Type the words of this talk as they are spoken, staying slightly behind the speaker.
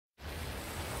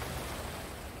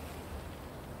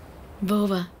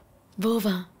Vova,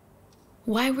 Vova,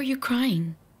 why were you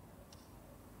crying?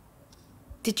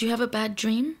 Did you have a bad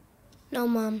dream? No,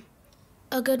 Mom.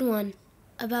 A good one.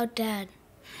 About Dad.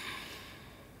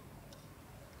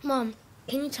 Mom,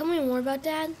 can you tell me more about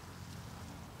Dad?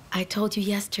 I told you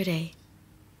yesterday.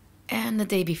 And the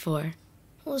day before.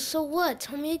 Well, so what?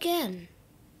 Tell me again.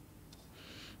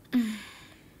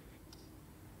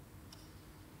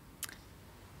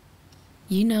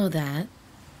 You know that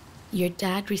your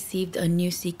dad received a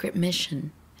new secret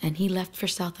mission, and he left for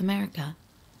South America.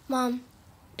 Mom,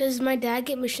 does my dad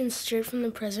get missions straight from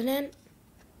the president?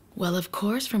 Well, of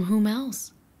course, from whom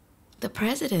else? The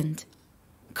president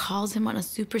calls him on a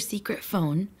super secret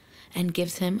phone and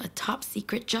gives him a top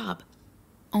secret job.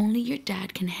 Only your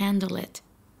dad can handle it.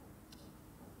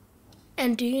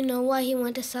 And do you know why he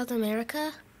went to South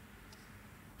America?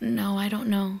 No, I don't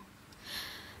know.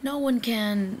 No one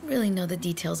can really know the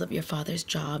details of your father's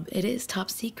job. It is top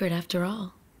secret after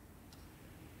all.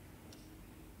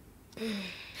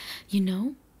 You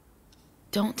know,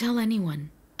 don't tell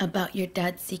anyone about your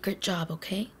dad's secret job,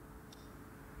 okay?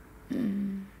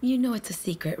 You know it's a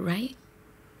secret, right?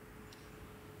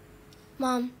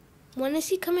 Mom, when is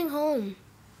he coming home?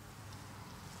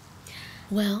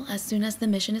 Well, as soon as the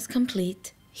mission is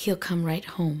complete, he'll come right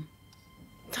home.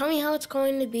 Tell me how it's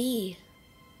going to be.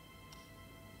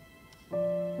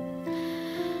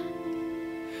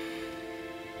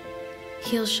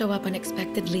 He'll show up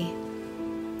unexpectedly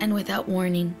and without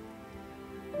warning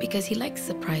because he likes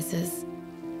surprises.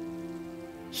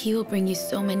 He will bring you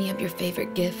so many of your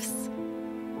favorite gifts.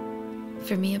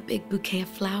 For me, a big bouquet of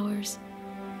flowers.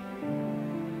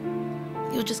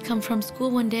 You'll just come from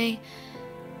school one day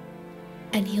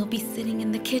and he'll be sitting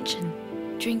in the kitchen,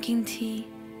 drinking tea,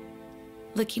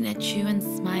 looking at you and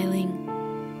smiling.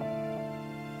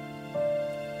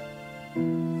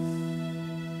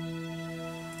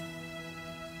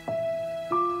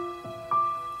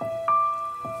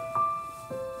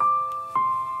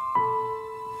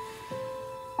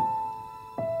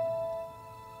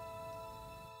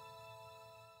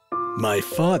 My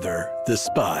Father, the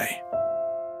Spy.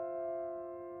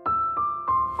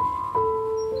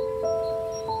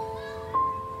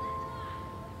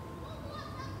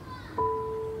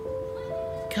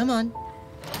 Come on.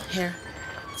 Here.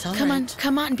 It's all Come right.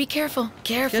 on, be careful.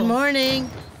 Careful. Good morning.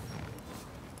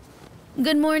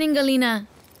 Good morning, Galina.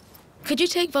 Could you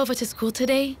take Vova to school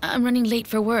today? I'm running late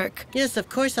for work. Yes, of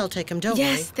course I'll take him. Don't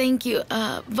Yes, worry. thank you.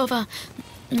 Vova.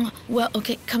 Well,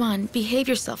 okay, come on. Behave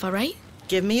yourself, all right?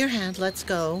 Give me your hand. Let's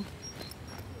go.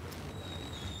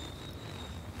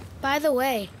 By the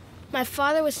way, my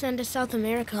father was sent to South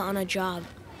America on a job.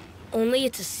 Only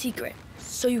it's a secret,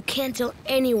 so you can't tell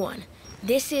anyone.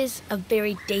 This is a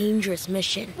very dangerous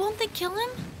mission. Won't they kill him?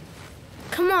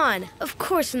 Come on, of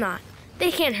course not.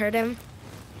 They can't hurt him.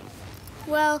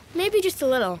 Well, maybe just a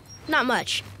little. Not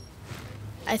much.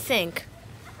 I think.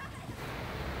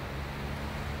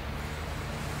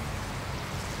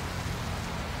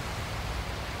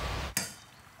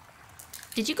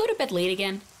 Did you go to bed late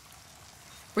again?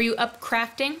 Were you up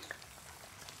crafting?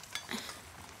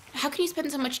 How can you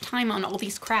spend so much time on all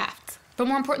these crafts? But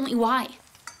more importantly, why?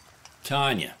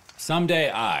 Tanya,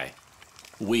 someday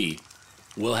we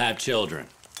will have children.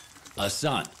 A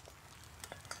son.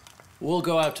 We'll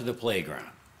go out to the playground,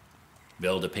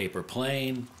 build a paper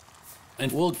plane,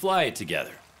 and we'll fly it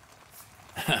together.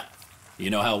 You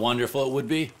know how wonderful it would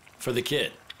be for the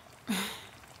kid.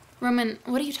 Roman,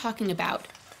 what are you talking about?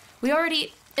 We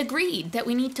already agreed that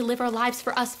we need to live our lives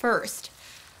for us first.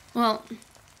 Well,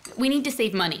 we need to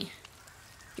save money.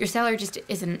 Your salary just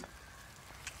isn't...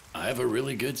 I have a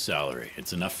really good salary.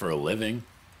 It's enough for a living.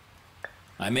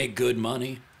 I make good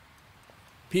money.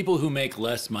 People who make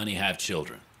less money have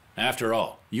children. After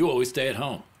all, you always stay at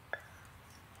home.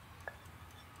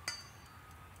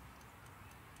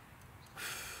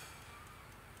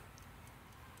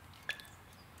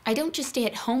 I don't just stay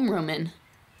at home, Roman.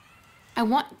 I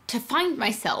want to find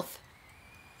myself.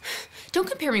 Don't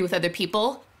compare me with other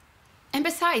people. And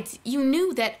besides, you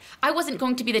knew that I wasn't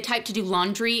going to be the type to do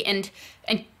laundry and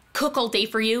cook all day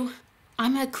for you.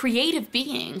 I'm a creative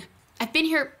being. I've been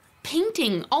here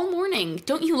painting all morning.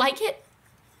 Don't you like it?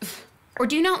 Or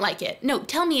do you not like it? No,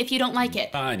 tell me if you don't like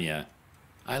it. Tanya,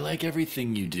 I like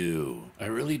everything you do. I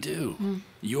really do.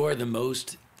 You are the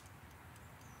most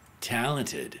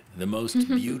talented, the most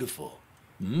beautiful.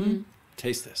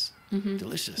 Taste this.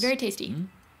 Delicious. Very tasty.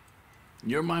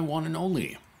 You're my one and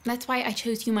only. That's why I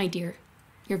chose you, my dear.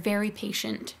 You're very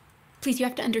patient. Please, you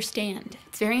have to understand.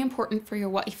 It's very important for your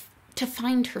wife to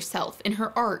find herself in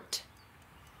her art.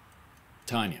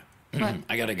 Tanya, What?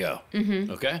 I gotta go.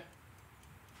 Okay?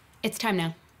 It's time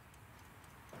now.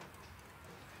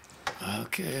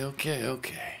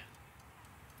 Okay.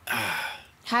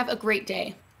 Have a great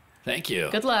day. Thank you.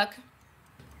 Good luck.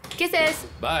 Kisses.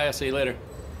 Bye, I'll see you later.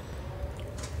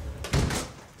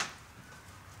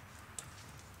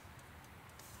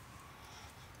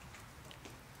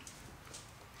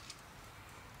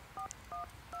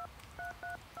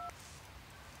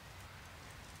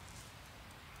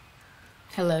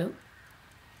 Hello.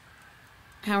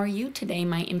 How are you today,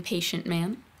 my impatient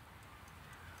man?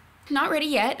 Not ready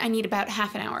yet. I need about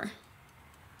half an hour.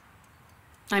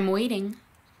 I'm waiting.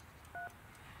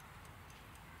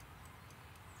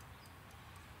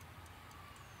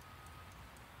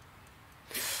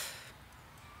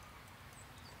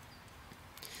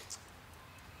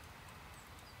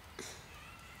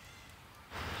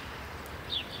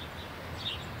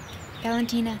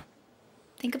 Valentina,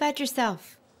 think about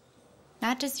yourself,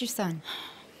 not just your son.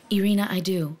 Irina, I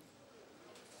do.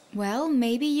 Well,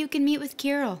 maybe you can meet with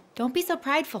Kirill. Don't be so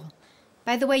prideful.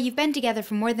 By the way, you've been together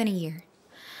for more than a year.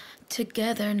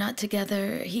 Together, not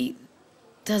together. He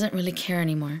doesn't really care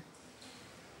anymore.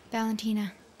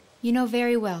 Valentina, you know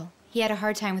very well he had a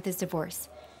hard time with his divorce,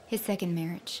 his second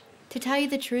marriage. To tell you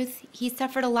the truth, he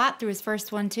suffered a lot through his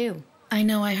first one, too. I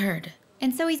know, I heard.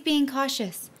 And so he's being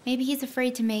cautious. Maybe he's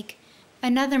afraid to make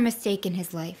another mistake in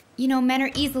his life. You know, men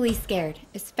are easily scared,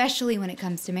 especially when it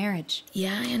comes to marriage.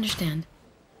 Yeah, I understand.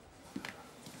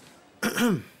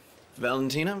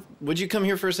 Valentina, would you come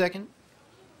here for a second?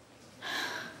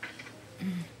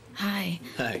 Hi.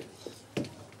 Hi.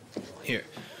 Here.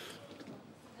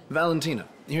 Valentina,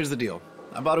 here's the deal.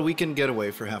 I bought a weekend getaway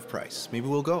for half price. Maybe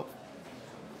we'll go.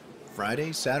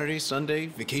 Friday, Saturday, Sunday,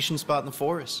 vacation spot in the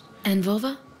forest. And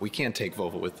Vova? We can't take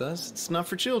Vova with us. It's not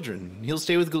for children. He'll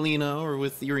stay with Galina or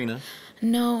with Irina.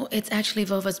 No, it's actually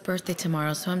Vova's birthday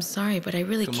tomorrow, so I'm sorry, but I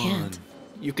really can't. Come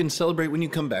on. You can celebrate when you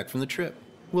come back from the trip.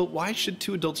 Well, why should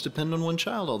two adults depend on one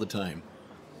child all the time?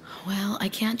 Well, I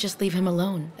can't just leave him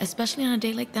alone, especially on a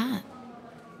day like that.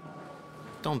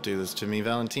 Don't do this to me,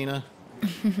 Valentina.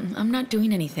 I'm not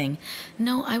doing anything.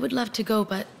 No, I would love to go,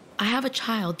 but I have a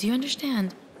child. Do you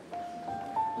understand?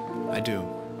 I do.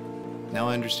 Now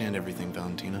I understand everything,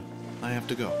 Valentina. I have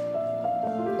to go.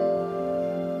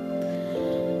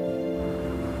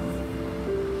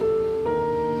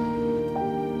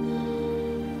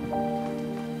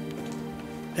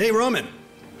 Hey, Roman.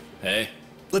 Hey,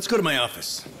 Let's go to my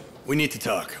office. We need to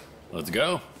talk. let's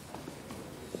go.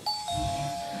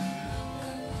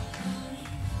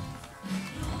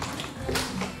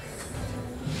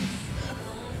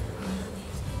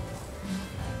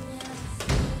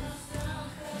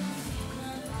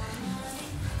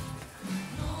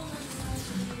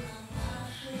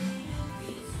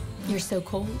 You're so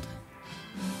cold.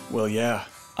 Well, yeah,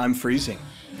 I'm freezing,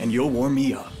 and you'll warm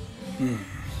me up.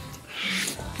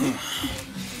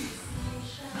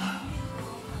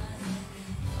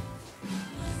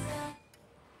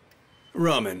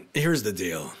 Roman, here's the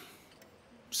deal.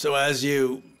 So as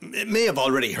you may have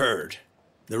already heard,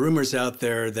 the rumor's out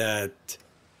there that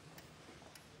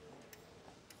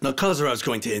Melkazarov's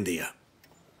going to India.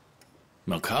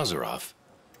 Melkazarov?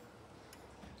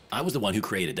 I was the one who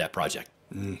created that project.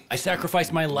 I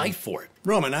sacrificed my life for it.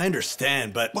 Roman, I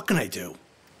understand, but what can I do?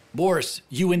 Boris,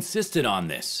 you insisted on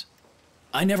this.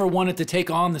 I never wanted to take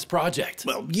on this project.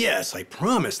 Well, yes, I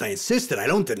promised. I insisted. I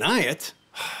don't deny it.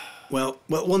 Well,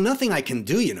 nothing I can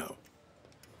do, you know.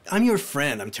 I'm your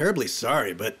friend. I'm terribly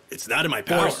sorry, but it's not in my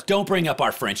power. Boris, don't bring up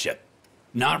our friendship.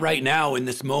 Not right now, in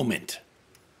this moment.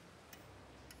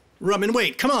 Roman,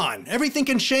 wait, come on. Everything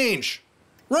can change.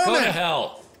 Roman! Go to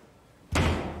hell.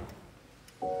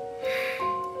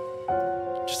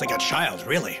 Just like a child,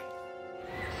 really.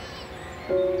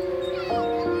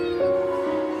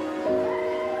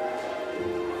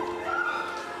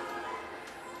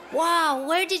 Wow,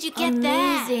 where did you get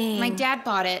that? Amazing. My dad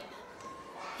bought it.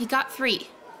 He got 3.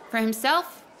 For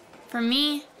himself, for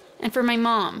me, and for my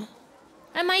mom.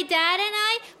 And my dad and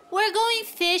I, we're going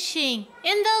fishing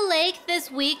in the lake this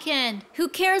weekend. Who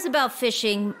cares about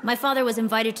fishing? My father was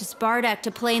invited to Spartak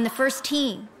to play in the first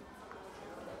team.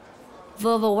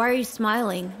 Vova, why are you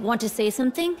smiling? Want to say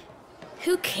something?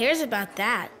 Who cares about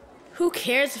that? Who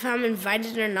cares if I'm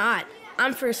invited or not?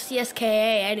 I'm for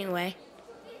CSKA anyway.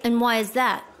 And why is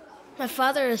that? My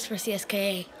father is for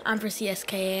CSKA. I'm for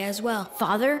CSKA as well.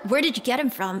 Father? Where did you get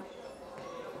him from?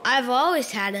 I've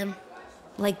always had him.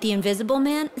 Like the invisible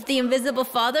man? The invisible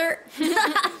father?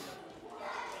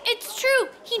 It's true.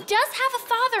 He does have a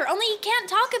father, only he can't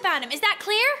talk about him. Is that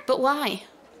clear? But why?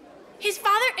 His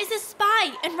father is a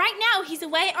spy, and right now he's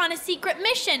away on a secret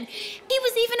mission. He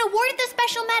was even awarded the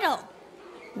special medal.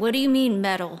 What do you mean,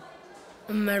 medal?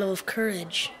 A medal of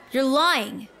courage. You're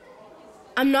lying.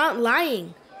 I'm not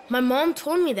lying. My mom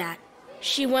told me that.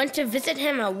 She went to visit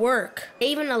him at work. They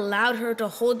even allowed her to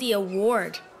hold the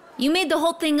award. You made the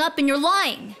whole thing up and you're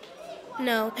lying.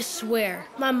 No, I swear.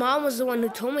 My mom was the one who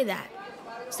told me that.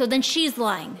 So then she's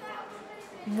lying.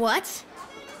 What?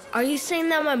 Are you saying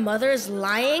that my mother is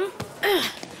lying?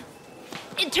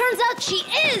 It turns out she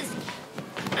is!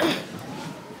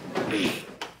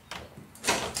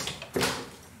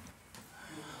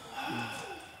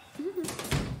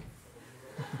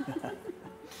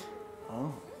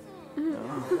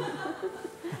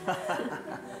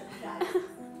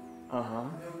 Uh-huh.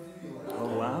 Oh,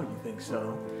 wow, you think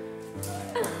so?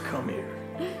 Oh, come here.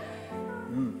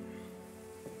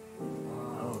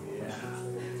 Oh, yeah.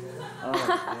 Oh,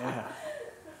 yeah.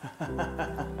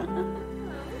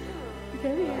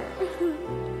 Come here.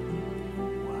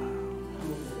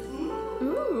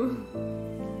 Ooh.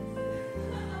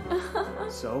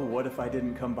 So, what if I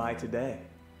didn't come by today?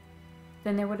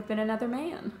 Then there would have been another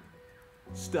man.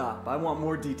 Stop. I want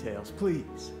more details,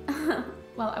 please.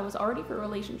 Well, I was already for a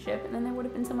relationship, and then there would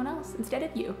have been someone else instead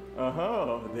of you.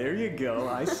 Oh, there you go.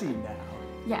 I see now.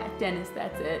 Yeah, Dennis,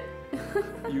 that's it.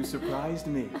 You surprised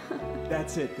me.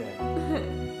 That's it then.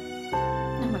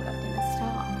 Oh my god, Dennis,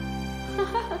 stop.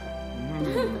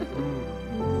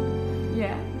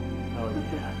 Yeah? Oh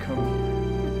yeah, come here.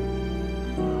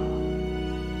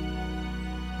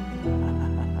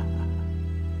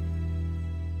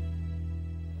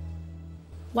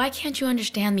 Why can't you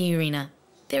understand me, Irina?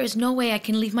 There is no way I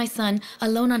can leave my son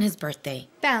alone on his birthday.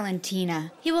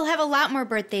 Valentina, he will have a lot more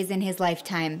birthdays in his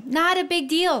lifetime. Not a big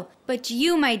deal. But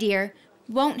you, my dear,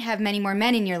 won't have many more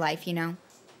men in your life, you know.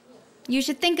 You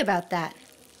should think about that.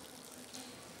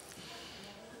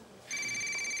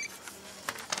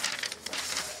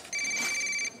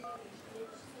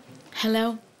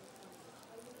 Hello?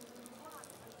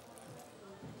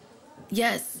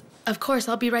 Yes, of course,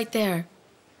 I'll be right there.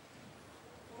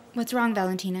 What's wrong,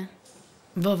 Valentina?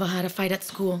 Vova had a fight at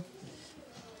school.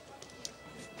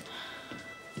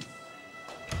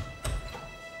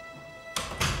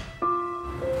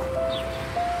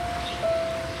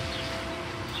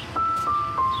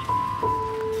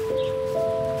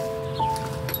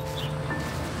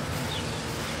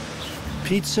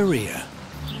 Pizzeria.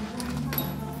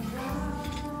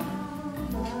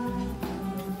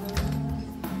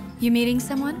 You meeting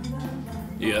someone?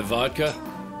 You have vodka?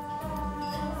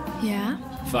 Yeah?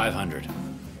 500.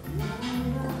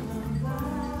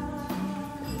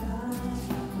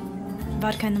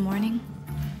 Vodka in the morning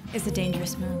is a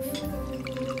dangerous move.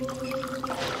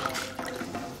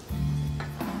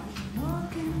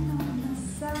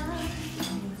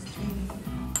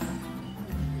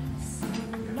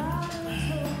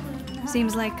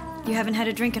 Seems like you haven't had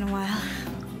a drink in a while.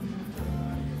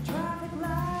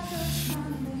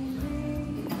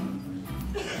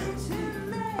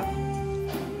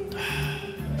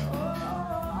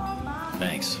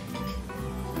 Thanks.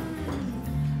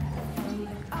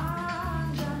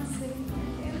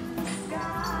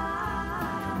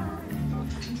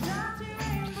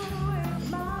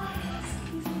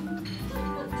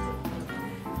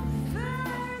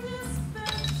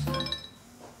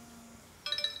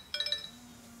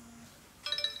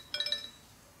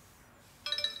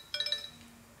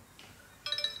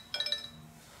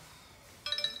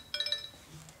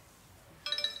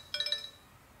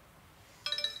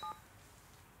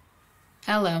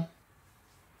 Hello.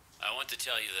 I want to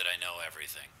tell you that I know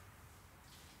everything.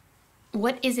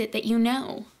 What is it that you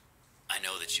know? I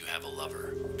know that you have a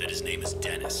lover, that his name is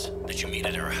Dennis, that you meet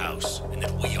at our house, and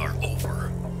that we are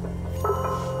over.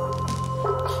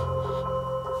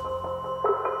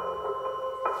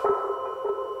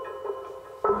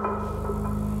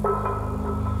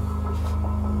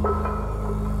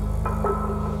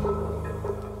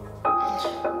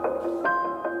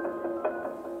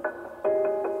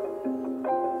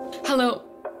 Hello?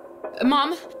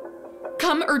 Mom?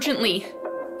 Come urgently.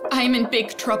 I am in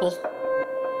big trouble.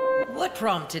 What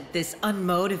prompted this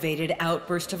unmotivated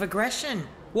outburst of aggression?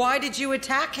 Why did you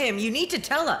attack him? You need to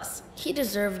tell us. He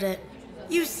deserved it.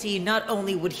 You see, not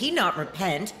only would he not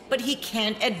repent, but he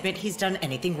can't admit he's done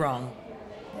anything wrong.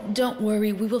 Don't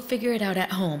worry, we will figure it out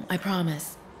at home, I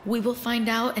promise. We will find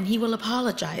out and he will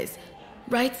apologize.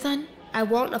 Right, son? I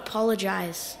won't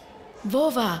apologize.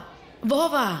 Vova!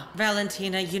 Vova!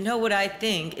 Valentina, you know what I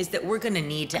think is that we're gonna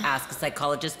need to ask a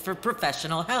psychologist for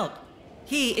professional help.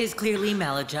 He is clearly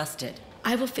maladjusted.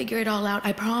 I will figure it all out,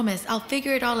 I promise. I'll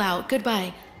figure it all out.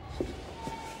 Goodbye.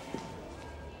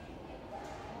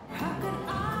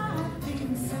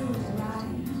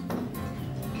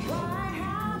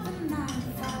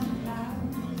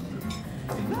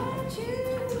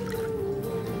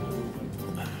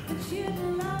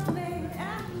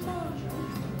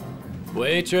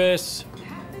 Waitress!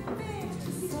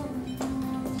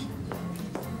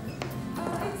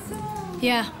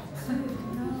 Yeah.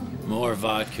 More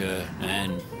vodka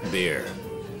and beer.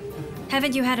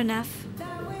 Haven't you had enough?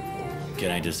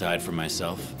 Can I decide for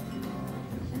myself?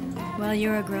 Well,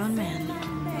 you're a grown man.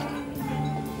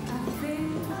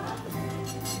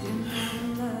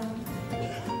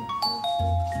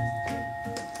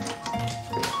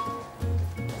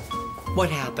 What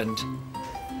happened?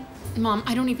 Mom,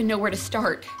 I don't even know where to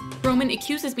start. Roman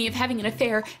accuses me of having an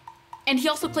affair, and he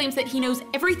also claims that he knows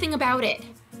everything about it.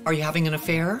 Are you having an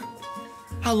affair?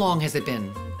 How long has it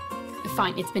been?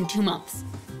 Fine, it's been 2 months.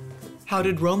 How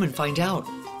did Roman find out?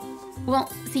 Well,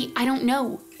 see, I don't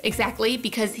know exactly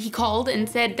because he called and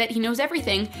said that he knows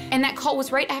everything, and that call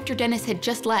was right after Dennis had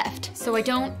just left, so I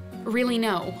don't really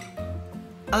know.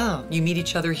 Ah, you meet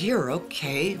each other here.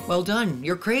 Okay, well done.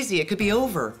 You're crazy. It could be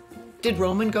over. Did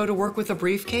Roman go to work with a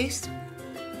briefcase?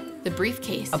 The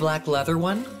briefcase? A black leather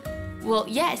one? Well,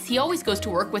 yes, he always goes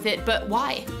to work with it, but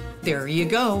why? There you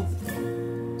go.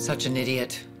 Such an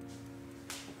idiot.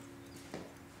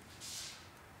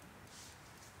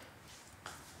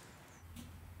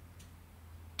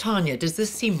 Tanya, does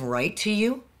this seem right to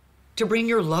you? To bring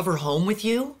your lover home with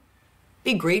you?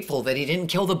 Be grateful that he didn't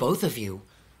kill the both of you.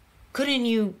 Couldn't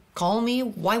you call me?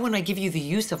 Why wouldn't I give you the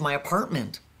use of my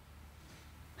apartment?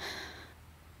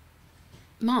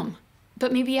 Mom,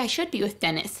 but maybe I should be with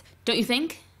Dennis, don't you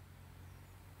think?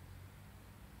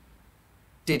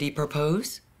 Did he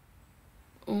propose?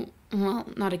 Well,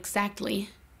 not exactly.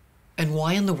 And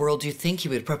why in the world do you think he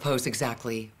would propose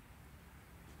exactly?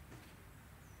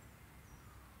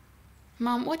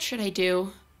 Mom, what should I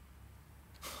do?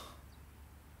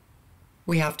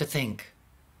 We have to think.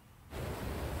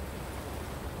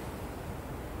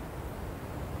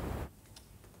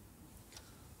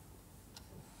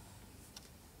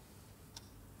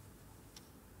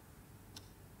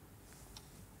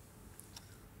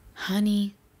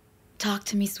 Honey, talk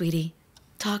to me, sweetie.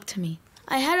 Talk to me.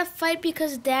 I had a fight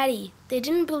because Daddy. They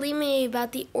didn't believe me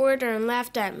about the order and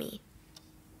laughed at me.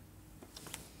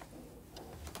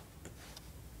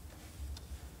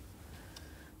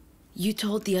 You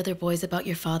told the other boys about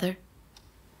your father?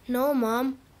 No,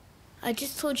 Mom. I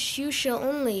just told Shusha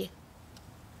only.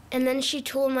 And then she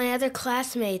told my other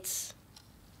classmates.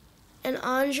 And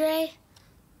Andre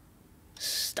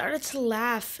started to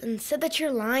laugh and said that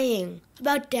you're lying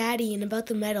about Daddy and about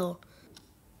the medal.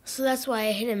 So that's why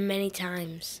I hit him many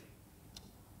times.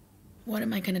 What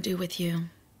am I gonna do with you?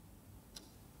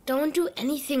 Don't do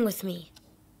anything with me.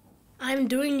 I'm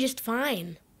doing just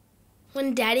fine.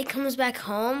 When Daddy comes back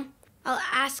home, I'll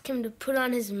ask him to put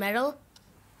on his medal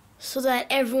so that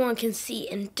everyone can see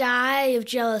and die of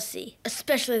jealousy,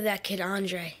 especially that kid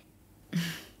Andre.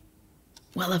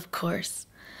 Well, of course.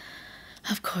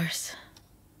 Of course.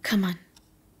 Come on.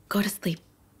 Go to sleep.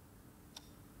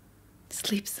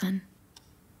 Sleep, son.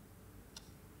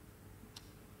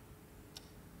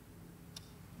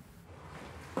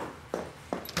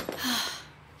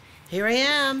 Here I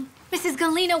am. Mrs.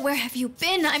 Galena, where have you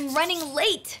been? I'm running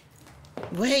late.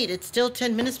 Wait, it's still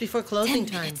 10 minutes before closing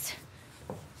 10 time. minutes.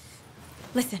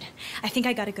 Listen, I think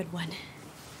I got a good one.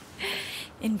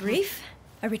 In brief,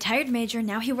 a retired major,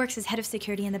 now he works as head of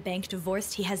security in the bank,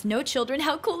 divorced, he has no children.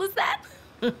 How cool is that?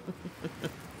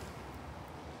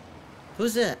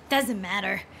 Who's it? Doesn't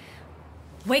matter.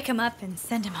 Wake him up and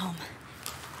send him home.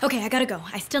 Okay, I gotta go.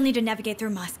 I still need to navigate through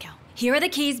Moscow. Here are the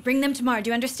keys. Bring them tomorrow. Do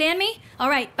you understand me? All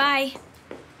right, bye.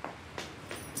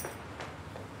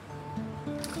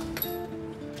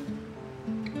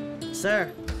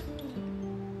 Sir.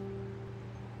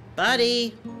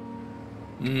 Buddy.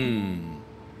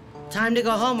 Time to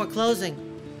go home. We're closing.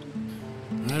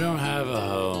 I don't have a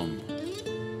home.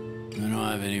 I don't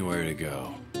have anywhere to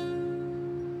go.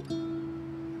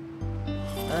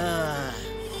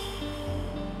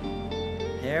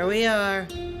 Here we are.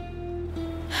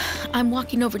 I'm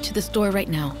walking over to the store right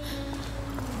now.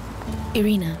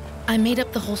 Irina, I made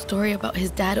up the whole story about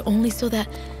his dad only so that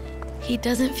he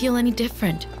doesn't feel any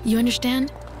different. You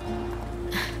understand?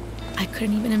 I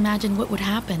couldn't even imagine what would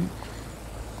happen.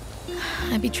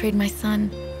 I betrayed my son,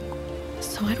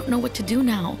 so I don't know what to do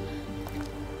now.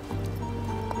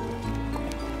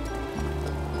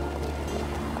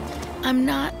 I'm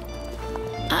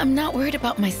not worried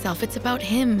about myself. It's about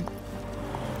him.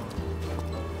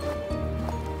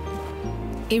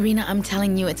 Irina, I'm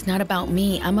telling you, it's not about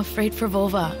me. I'm afraid for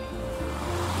Vova.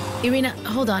 Irina,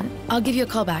 hold on. I'll give you a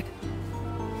call back.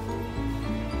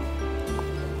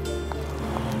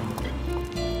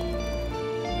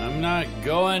 I'm I'm not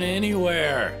going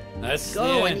anywhere. That's Go,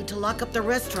 the I end. need to lock up the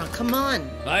restaurant. Come on.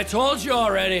 I told you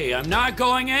already. I'm not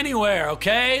going anywhere,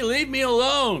 okay? Leave me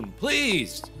alone,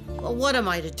 please. Well, what am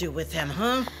I to do with him,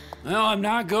 huh? No, I'm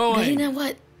not going. Galina,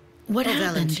 what Oh, happened?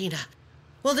 Valentina.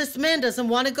 Well, this man doesn't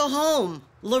want to go home.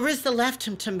 Larissa left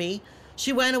him to me.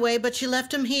 She went away, but she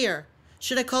left him here.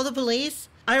 Should I call the police?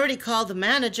 I already called the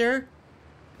manager.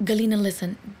 Galina,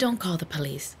 listen, don't call the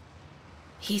police.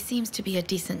 He seems to be a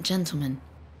decent gentleman.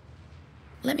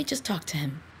 Let me just talk to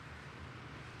him.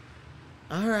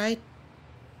 All right.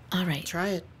 All right. Try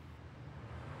it.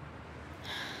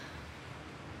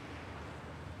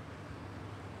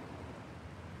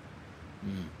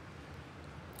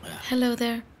 Hello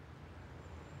there.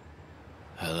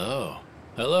 Hello.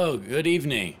 Hello, good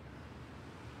evening.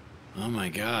 Oh my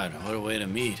God, what a way to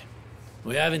meet.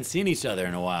 We haven't seen each other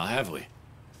in a while, have we?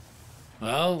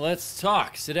 Well, let's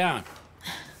talk. Sit down.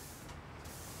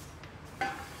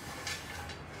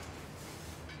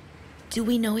 Do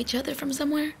we know each other from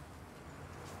somewhere?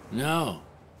 No.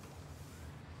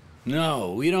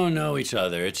 No, we don't know each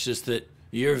other. It's just that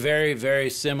you're very, very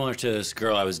similar to this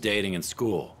girl I was dating in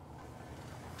school.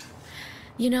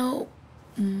 You know,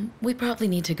 we probably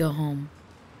need to go home.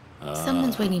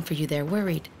 Someone's waiting for you there,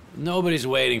 worried. Nobody's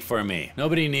waiting for me.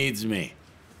 Nobody needs me.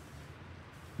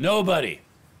 Nobody.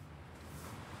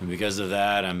 And because of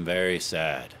that, I'm very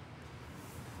sad.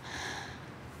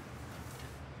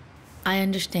 I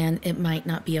understand it might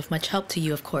not be of much help to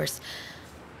you, of course,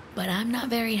 but I'm not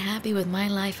very happy with my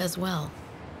life as well.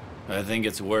 I think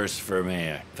it's worse for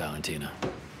me, Valentina.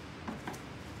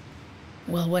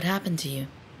 Well, what happened to you?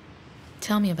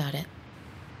 Tell me about it.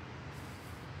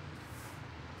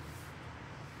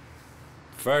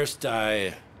 First,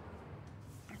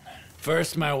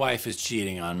 my wife is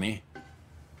cheating on me.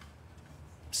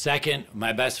 Second,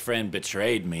 my best friend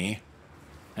betrayed me.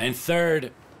 And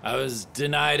third, I was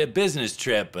denied a business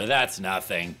trip, but that's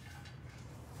nothing.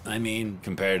 I mean,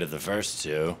 compared to the first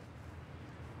two.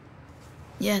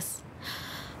 Yes,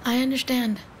 I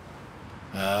understand.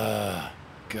 God,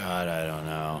 I don't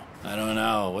know. I don't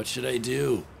know. What should I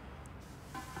do?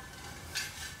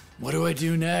 What do I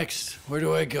do next? Where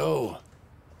do I go?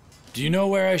 Do you know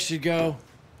where I should go?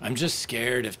 I'm just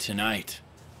scared of tonight.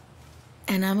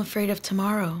 And I'm afraid of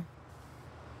tomorrow.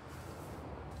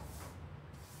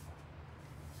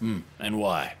 And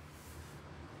why?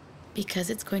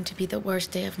 Because it's going to be the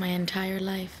worst day of my entire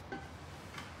life.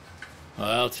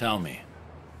 Well, tell me.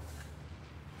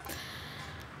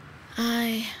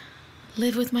 I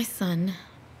live with my son.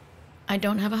 I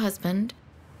don't have a husband.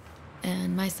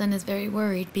 And my son is very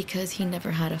worried because he never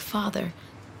had a father.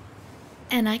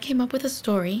 And I came up with a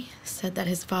story, said that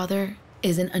his father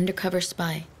is an undercover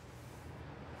spy.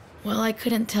 Well, I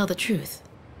couldn't tell the truth.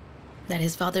 That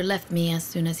his father left me as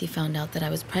soon as he found out that I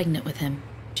was pregnant with him.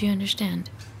 Do you understand?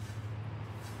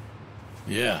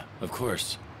 Yeah, of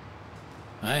course.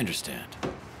 I understand.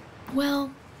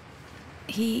 Well,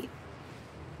 he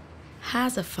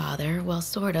has a father. Well,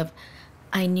 sort of.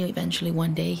 I knew eventually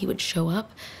one day he would show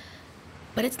up.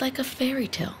 But it's like a fairy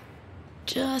tale.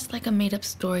 Just like a made-up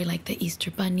story like the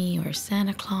Easter Bunny or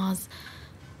Santa Claus.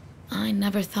 I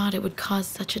never thought it would cause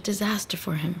such a disaster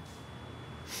for him.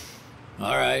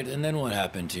 All right, and then what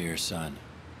happened to your son?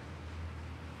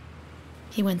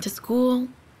 He went to school,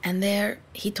 and there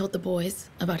he told the boys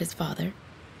about his father.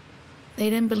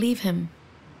 They didn't believe him.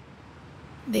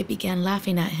 They began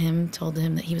laughing at him, told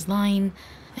him that he was lying,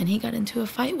 and he got into a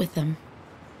fight with them.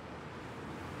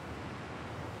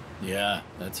 Yeah,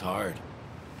 that's hard.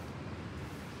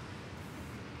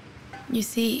 You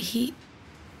see,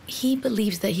 he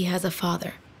believes that he has a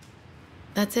father.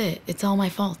 That's it. It's all my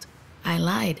fault. I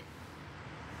lied.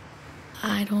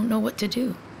 I don't know what to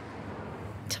do.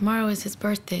 Tomorrow is his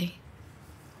birthday.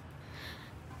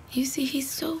 You see, he's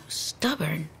so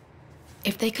stubborn.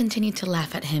 If they continue to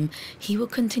laugh at him, he will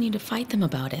continue to fight them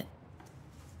about it.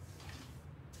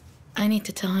 I need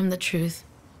to tell him the truth.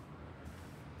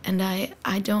 And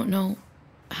I don't know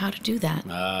how to do that.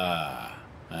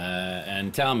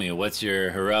 And tell me, what's your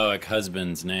heroic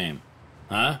husband's name?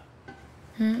 Huh?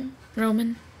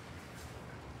 Roman?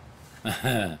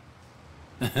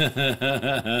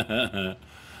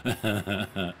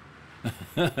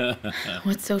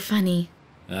 What's so funny?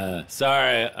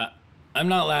 Sorry, I'm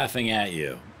not laughing at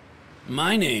you.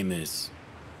 My name is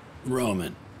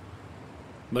Roman.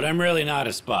 But I'm really not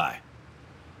a spy.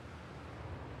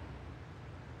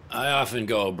 I often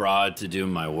go abroad to do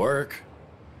my work,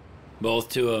 both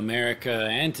to America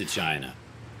and to China.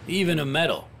 Even a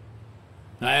medal.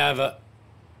 I have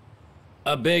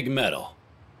a big medal.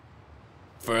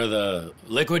 For the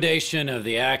liquidation of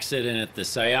the accident at the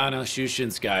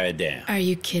Sayano-Shushinskaya Dam. Are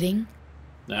you kidding?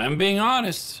 I'm being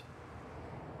honest.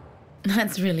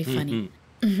 That's really funny.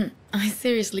 I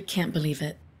seriously can't believe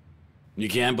it. You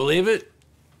can't believe it?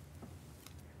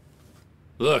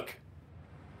 Look,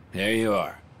 there you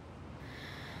are.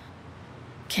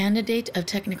 Candidate of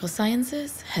Technical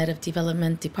Sciences, Head of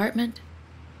Development Department,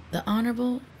 the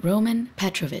Honorable Roman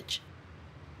Petrovich.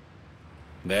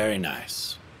 Very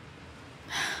nice.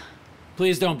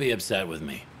 Please don't be upset with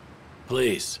me.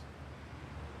 Please.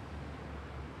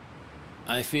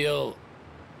 I feel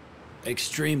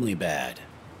extremely bad.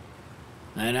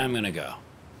 And I'm gonna go.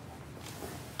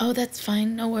 Oh, that's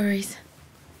fine. No worries.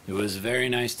 It was very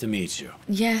nice to meet you.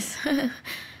 Yes.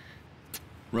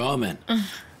 Roman.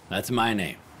 That's my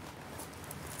name.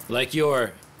 Like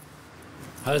your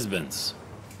husband's.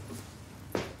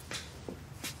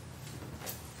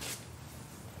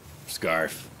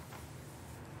 Scarf.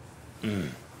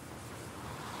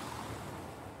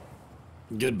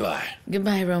 Goodbye.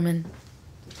 Goodbye, Roman.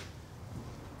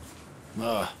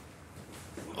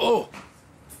 Oh!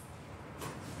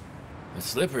 It's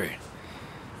slippery.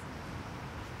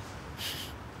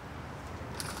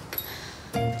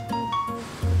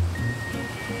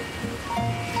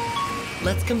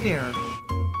 Let's compare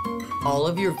all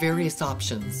of your various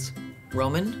options.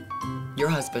 Roman, your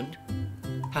husband,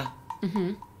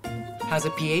 has a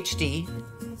PhD,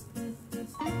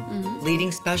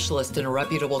 leading specialist in a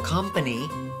reputable company.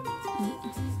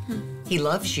 He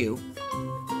loves you.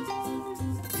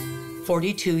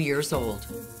 42 years old.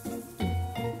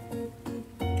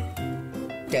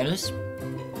 Dennis,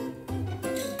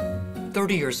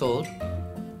 30 years old.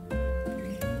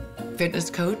 Fitness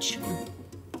coach.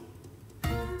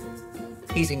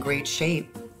 He's in great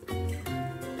shape.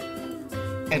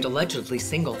 And allegedly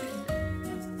single.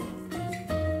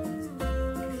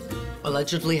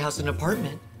 Allegedly has an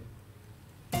apartment.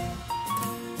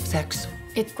 Sex.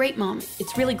 It's great, Mom.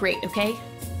 It's really great, okay?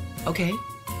 Okay.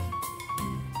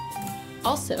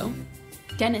 Also,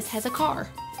 Dennis has a car.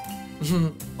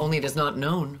 Only it is not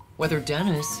known whether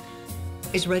Dennis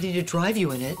is ready to drive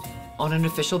you in it on an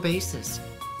official basis.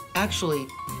 Actually,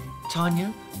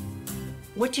 Tanya,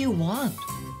 what do you want?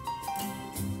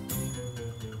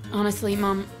 Honestly,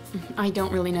 Mom, I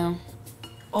don't really know.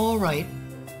 All right.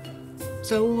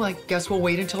 So I guess we'll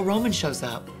wait until Roman shows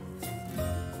up.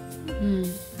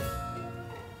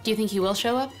 Do you think he will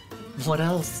show up? What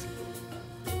else?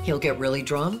 He'll get really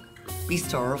drunk, be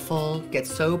sorrowful, get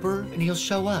sober, and he'll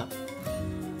show up.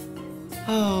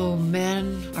 Oh,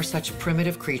 men are such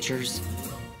primitive creatures.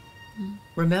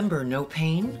 Remember, no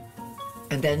pain,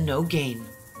 and then no gain.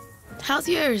 How's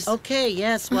yours? Okay,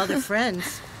 yes, well, they're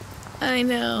friends. I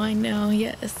know,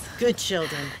 yes. Good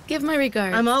children. Give my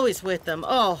regards. I'm always with them.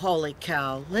 Oh, holy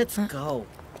cow. Let's go.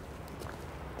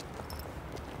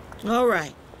 All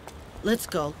right. Let's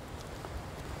go.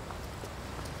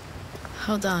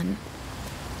 Hold on.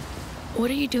 What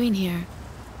are you doing here?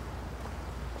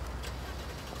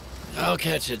 I'll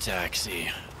catch a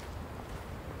taxi.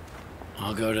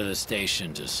 I'll go to the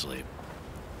station to sleep.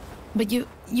 But you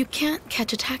can't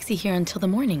catch a taxi here until the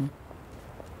morning.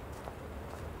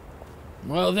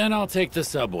 Well, then I'll take the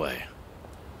subway.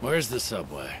 Where's the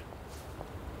subway?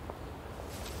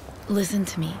 Listen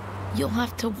to me. You'll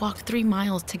have to walk 3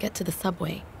 miles to get to the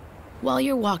subway. While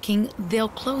you're walking, they'll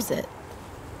close it.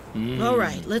 All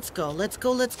right, let's go, let's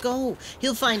go, let's go.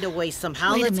 He'll find a way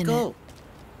somehow. Wait a Let's minute. go.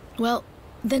 Well,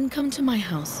 then come to my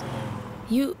house.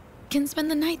 You can spend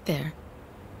the night there.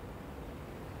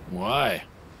 Why?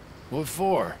 What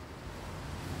for?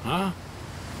 Huh?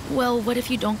 Well, what if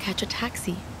you don't catch a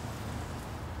taxi?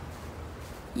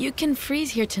 You can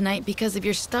freeze here tonight because of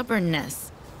your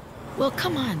stubbornness. Well,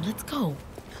 come on, let's go.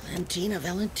 Valentina,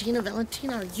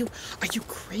 are you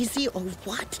crazy or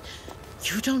what?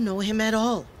 You don't know him at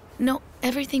all. No,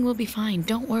 everything will be fine.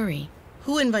 Don't worry.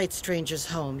 Who invites strangers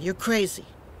home? You're crazy.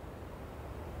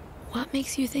 What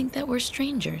makes you think that we're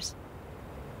strangers?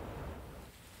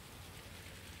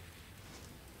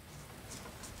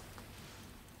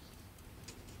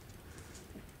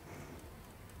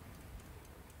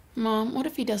 Mom, what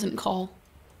if he doesn't call?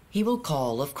 He will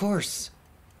call, of course.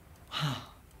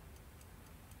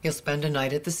 He'll spend a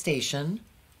night at the station,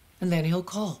 and then he'll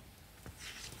call.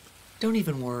 Don't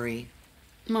even worry.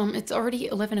 Mom, it's already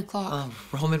 11 o'clock.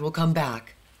 Roman will come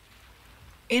back.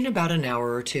 In about an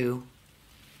hour or two.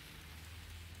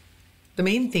 The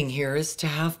main thing here is to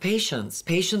have patience.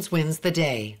 Patience wins the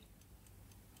day.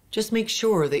 Just make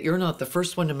sure that you're not the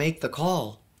first one to make the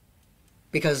call.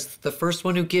 Because the first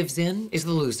one who gives in is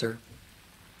the loser.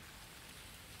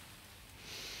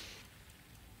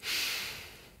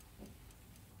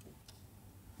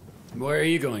 Where are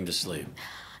you going to sleep?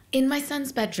 In my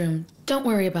son's bedroom. Don't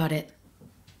worry about it.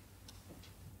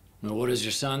 Well, what is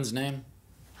your son's name?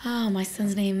 Oh, my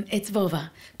son's name, it's Vova.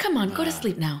 Come on, go to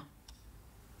sleep now.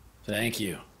 Thank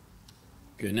you.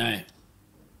 Good night.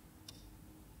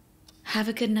 Have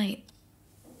a good night.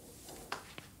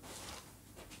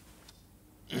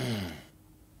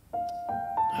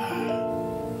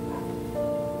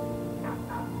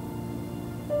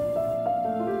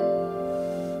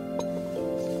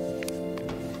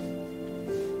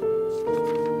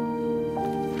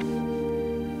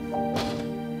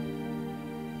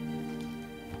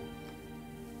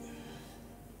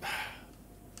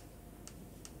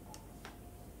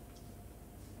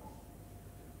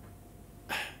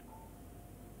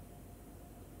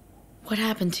 What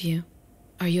happened to you?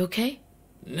 Are you okay?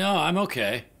 No, I'm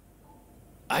okay.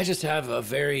 I just have a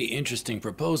very interesting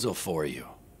proposal for you.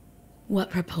 What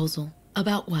proposal?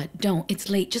 About what? Don't. It's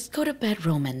late. Just go to bed,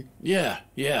 Roman. Yeah.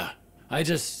 I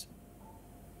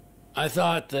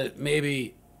thought that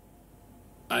maybe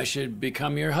I should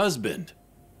become your husband.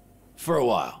 For a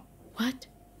while. What?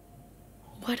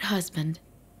 What husband?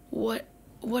 What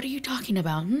are you talking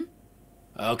about,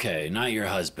 Okay, not your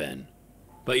husband,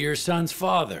 but your son's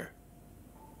father.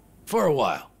 For a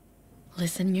while.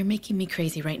 Listen, you're making me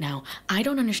crazy right now. I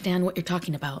don't understand what you're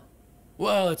talking about.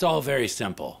 Well, it's all very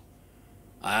simple.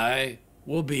 I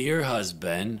will be your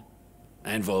husband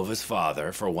and Vova's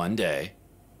father for one day.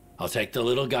 I'll take the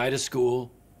little guy to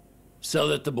school so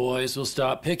that the boys will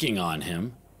stop picking on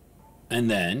him. And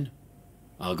then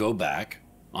I'll go back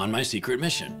on my secret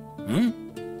mission.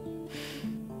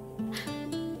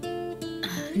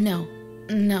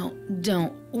 No,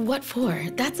 don't. What for?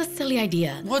 That's a silly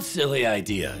idea. What silly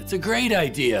idea? It's a great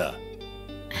idea.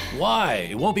 Why?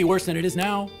 It won't be worse than it is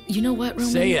now. You know what, Roman?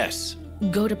 Say yes.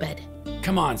 Go to bed.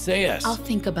 Come on, say yes. I'll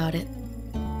think about it.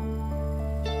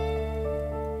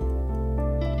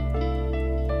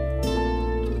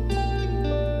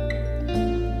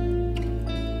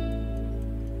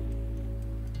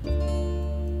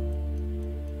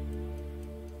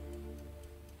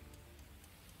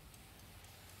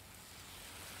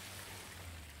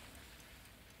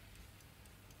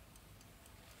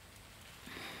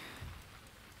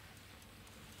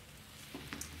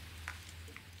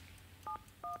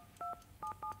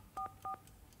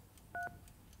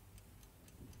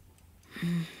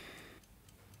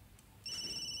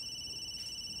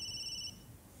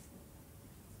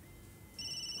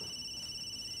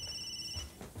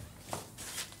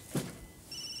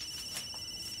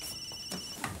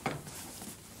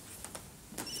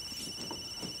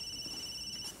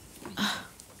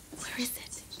 Where is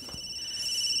it?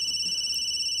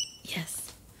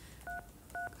 Yes.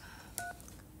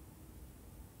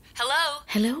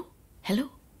 Hello?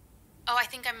 Hello? Oh, I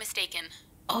think I'm mistaken.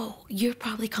 Oh, you're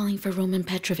probably calling for Roman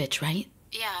Petrovich, right?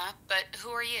 Yeah, but who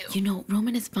are you? You know,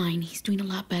 Roman is fine. He's doing a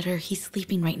lot better. He's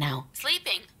sleeping right now.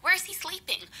 Sleeping? Where is he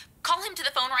sleeping? Call him to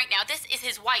the phone right now. This is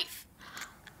his wife.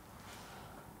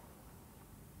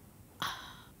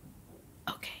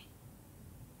 Okay.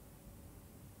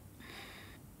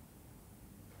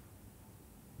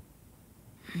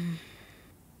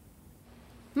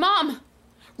 Mom!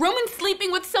 Roman's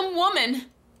sleeping with some woman!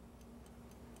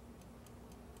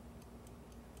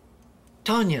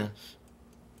 Tanya,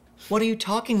 what are you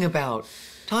talking about?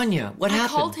 Tanya, what happened?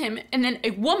 I called him, and then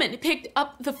a woman picked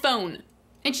up the phone.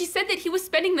 And she said that he was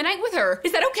spending the night with her.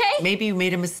 Is that okay? Maybe you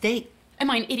made a mistake.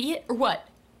 Am I an idiot or what?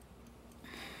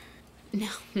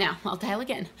 No, I'll dial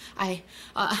again.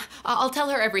 I'll tell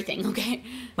her everything, okay?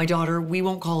 My daughter, we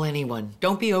won't call anyone.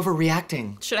 Don't be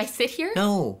overreacting. Should I sit here?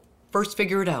 No. First,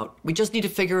 figure it out. We just need to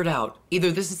figure it out.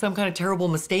 Either this is some kind of terrible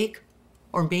mistake,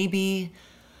 or maybe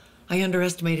I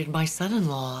underestimated my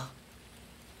son-in-law.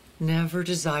 Never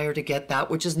desire to get that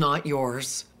which is not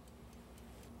yours.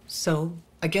 So,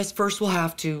 I guess first we'll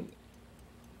have to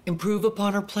improve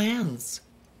upon our plans.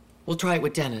 We'll try it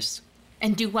with Dennis.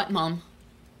 And do what, Mom?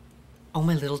 Oh,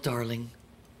 my little darling.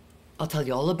 I'll tell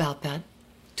you all about that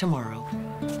tomorrow.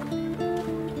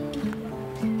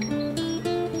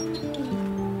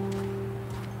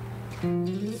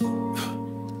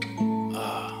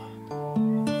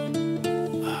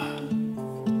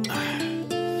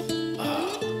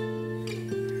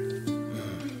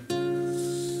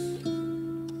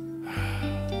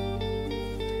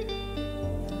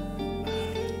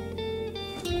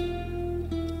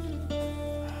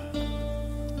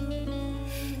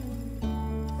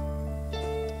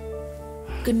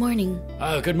 Good morning.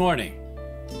 Good morning.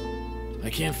 I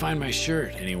can't find my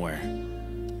shirt anywhere.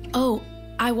 Oh,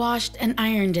 I washed and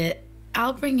ironed it.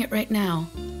 I'll bring it right now.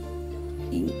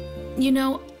 You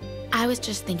know, I was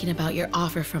just thinking about your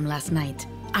offer from last night.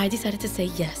 I decided to say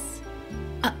yes.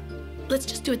 Let's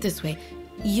just do it this way.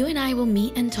 You and I will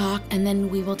meet and talk, and then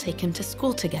we will take him to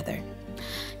school together.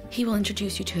 He will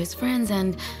introduce you to his friends,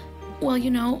 and, well, you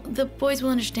know, the boys will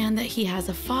understand that he has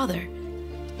a father.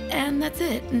 And that's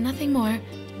it, nothing more.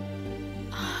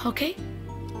 Okay?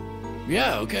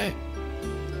 Yeah, okay.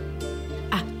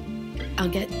 I'll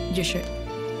get your shirt.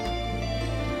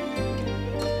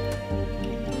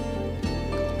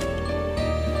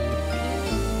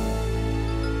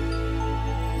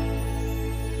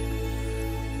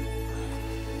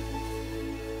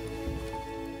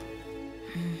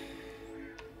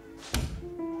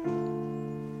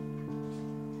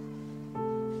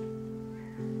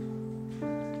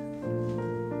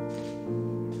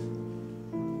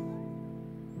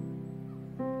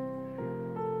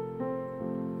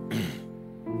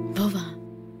 Vova,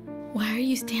 why are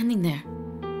you standing there?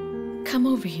 Come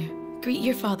over here. Greet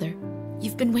your father.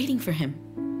 You've been waiting for him.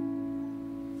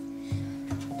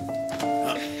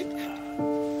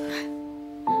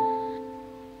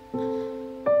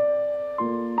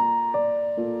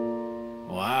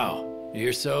 Wow,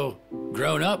 you're so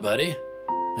grown up, buddy.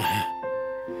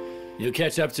 You'll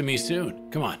catch up to me soon.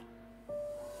 Come on.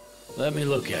 Let me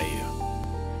look at you.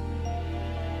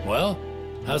 Well,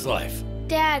 how's life?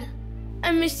 Dad,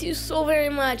 I miss you so very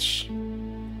much.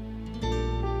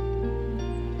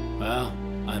 Well,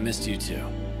 I missed you too.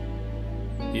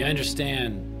 You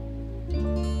understand,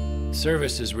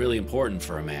 service is really important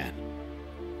for a man.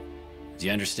 Do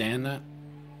you understand that?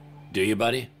 Do you,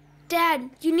 buddy? Dad,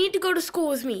 you need to go to school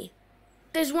with me.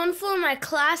 There's one fool in my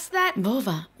class that...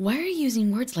 Vova, why are you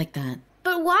using words like that?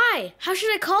 But why? How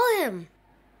should I call him?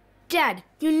 Dad,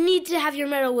 you need to have your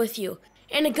medal with you.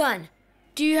 And a gun.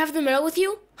 Do you have the medal with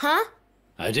you? Huh?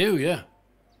 I do, yeah.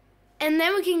 And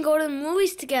then we can go to the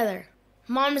movies together.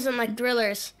 Mom doesn't like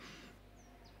thrillers.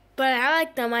 But I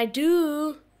like them, I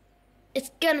do. It's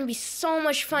gonna be so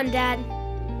much fun, Dad.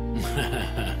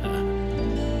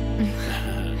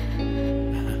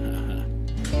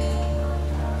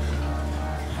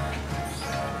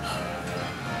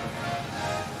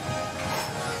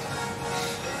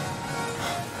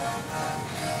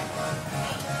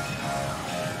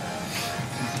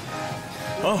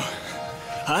 Oh,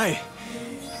 hi.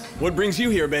 What brings you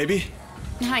here, baby?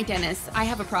 Hi, Dennis. I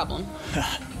have a problem.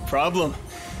 Problem?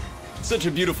 Such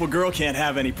a beautiful girl can't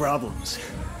have any problems.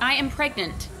 I am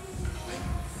pregnant.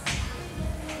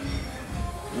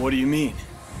 What do you mean?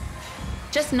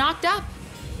 Just knocked up.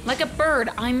 Like a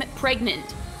bird, I'm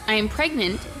pregnant. I am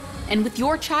pregnant, and with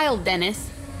your child,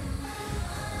 Dennis.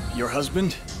 Your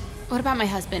husband? What about my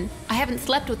husband? I haven't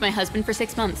slept with my husband for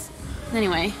 6 months.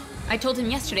 Anyway, I told him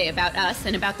yesterday about us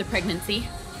and about the pregnancy.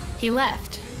 He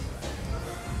left.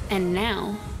 And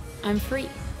now, I'm free.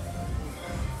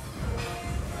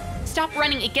 Stop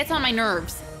running, it gets on my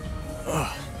nerves.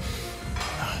 Ugh.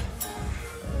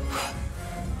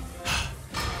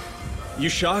 You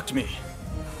shocked me.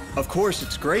 Of course,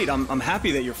 it's great. I'm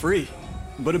happy that you're free.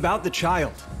 But about the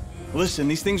child. Listen,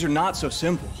 these things are not so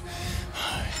simple.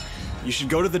 You should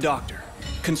go to the doctor.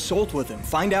 Consult with him.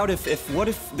 Find out what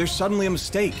if there's suddenly a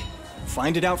mistake.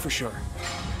 Find it out for sure.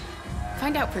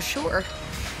 Find out for sure?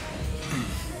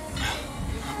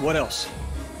 What else?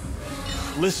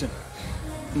 Listen,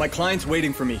 my client's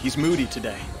waiting for me. He's moody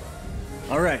today.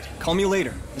 All right, call me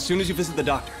later, as soon as you visit the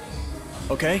doctor.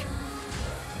 Okay?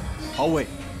 I'll wait.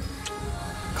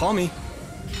 Call me.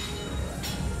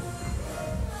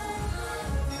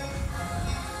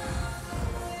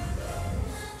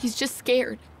 He's just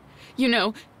scared, you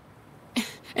know,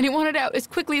 and he wanted out as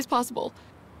quickly as possible.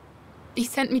 He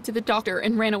sent me to the doctor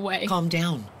and ran away. Calm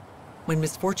down. When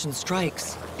misfortune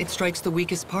strikes, it strikes the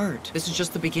weakest part. This is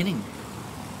just the beginning.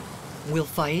 We'll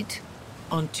fight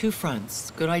on 2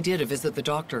 fronts. Good idea to visit the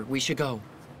doctor. We should go.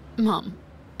 Mom,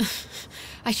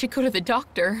 I should go to the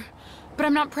doctor, but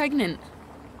I'm not pregnant.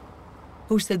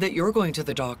 Who said that you're going to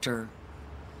the doctor?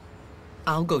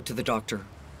 I'll go to the doctor.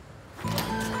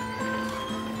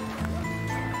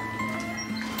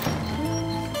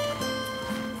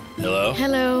 Hello?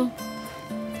 Hello.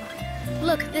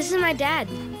 Look, this is my dad.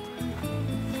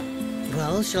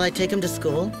 Well, shall I take him to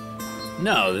school?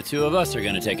 No, the 2 of us are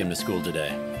gonna take him to school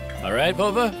today. All right,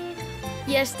 Vova?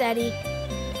 Yes, Daddy.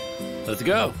 Let's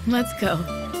go. Let's go.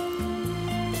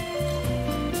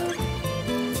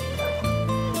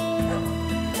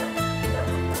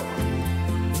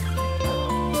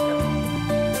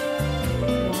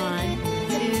 One,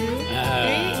 two,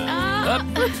 three. Oh,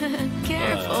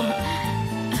 careful.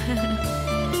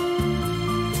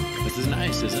 This is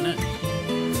nice, isn't it?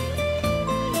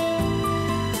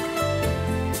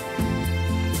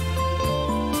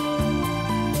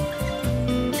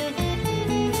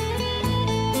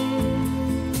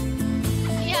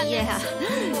 Yeah.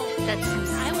 That's so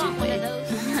stupid. I want one of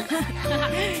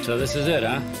those. So this is it,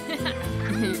 huh?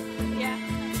 Yeah.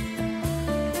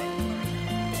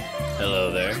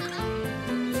 Hello there.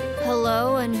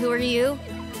 Hello, and who are you?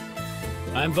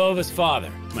 I'm Vova's father.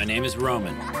 My name is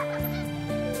Roman.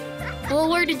 Well,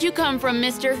 where did you come from,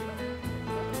 mister?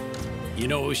 You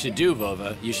know what we should do,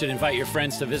 Vova? You should invite your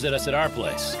friends to visit us at our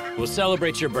place. We'll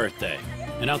celebrate your birthday,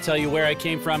 and I'll tell you where I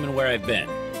came from and where I've been.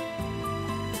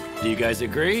 Do you guys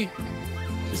agree?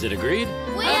 Is it agreed?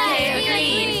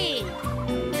 Okay,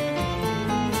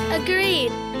 Agreed.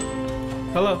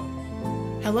 Hello.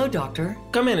 Hello, Doctor.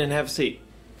 Come in and have a seat.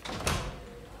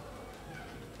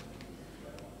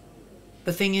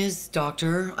 The thing is,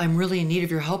 Doctor, I'm really in need of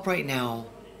your help right now.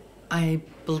 I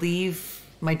believe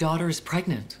my daughter is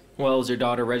pregnant. Well, is your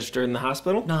daughter registered in the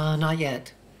hospital? Nah, not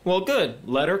yet. Well, good.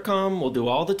 Let her come. We'll do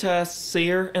all the tests, see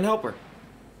her, and help her.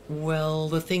 Well,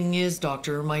 the thing is,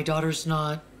 Doctor, my daughter's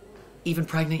not even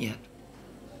pregnant yet.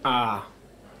 Ah.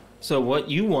 So what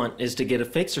you want is to get a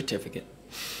fake certificate.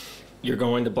 You're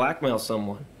going to blackmail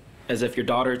someone, as if your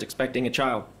daughter is expecting a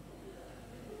child.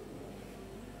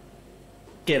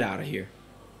 Get out of here.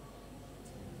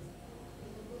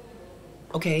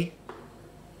 Okay.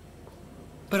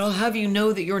 But I'll have you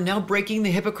know that you're now breaking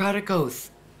the Hippocratic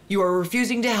Oath. You are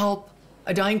refusing to help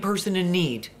a dying person in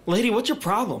need. Lady, what's your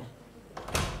problem?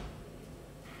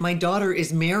 My daughter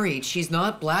is married. She's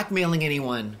not blackmailing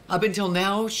anyone. Up until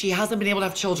now, she hasn't been able to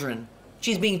have children.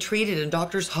 She's being treated and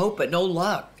doctors hope, but no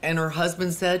luck. And her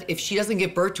husband said if she doesn't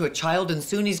give birth to a child and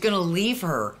soon he's gonna leave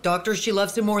her. Doctor, she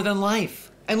loves him more than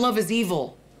life. And love is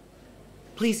evil.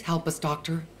 Please help us,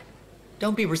 Doctor.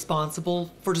 Don't be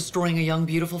responsible for destroying a young,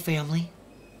 beautiful family.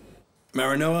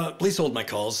 Marinoa, please hold my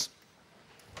calls.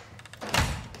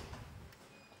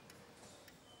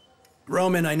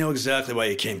 Roman, I know exactly why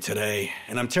you came today,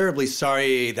 and I'm terribly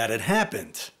sorry that it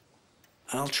happened.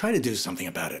 I'll try to do something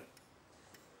about it.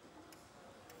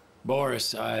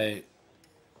 Boris,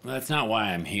 that's not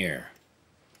why I'm here.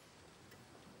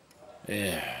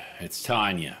 It's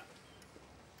Tanya.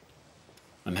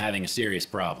 I'm having a serious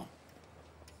problem.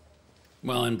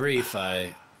 Well, in brief,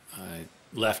 I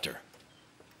left her.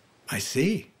 I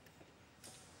see.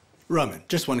 Roman,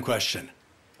 just one question.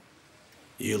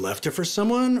 You left her for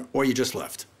someone, or you just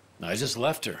left? I just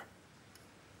left her.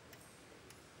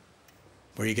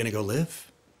 Where are you gonna go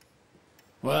live?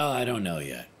 Well, I don't know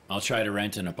yet. I'll try to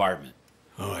rent an apartment.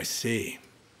 Oh, I see.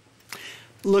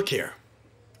 Look here.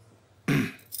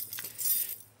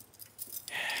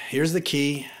 Here's the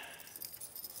key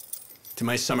to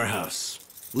my summer house.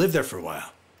 Live there for a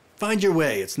while. Find your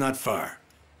way, it's not far.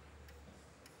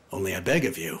 Only I beg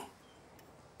of you,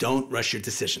 don't rush your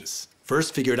decisions.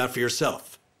 First, figure it out for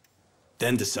yourself.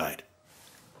 Then decide.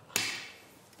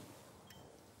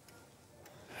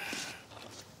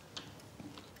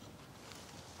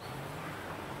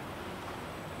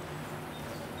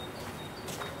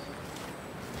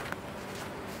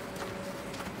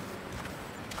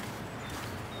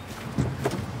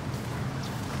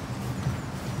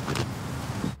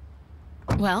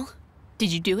 Well,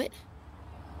 did you do it?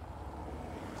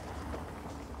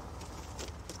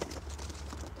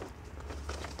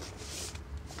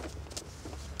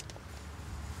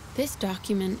 This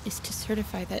document is to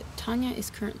certify that Tanya is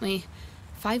currently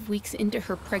 5 weeks into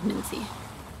her pregnancy.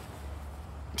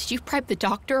 Did you bribe the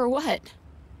doctor or what?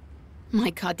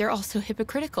 My God, they're all so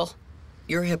hypocritical.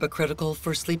 You're hypocritical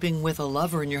for sleeping with a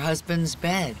lover in your husband's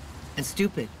bed. And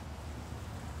stupid.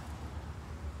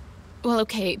 Well,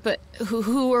 okay, but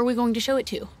who are we going to show it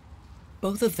to?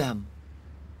 Both of them.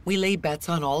 We lay bets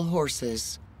on all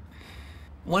horses.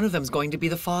 One of them's going to be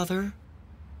the father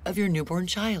of your newborn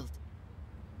child.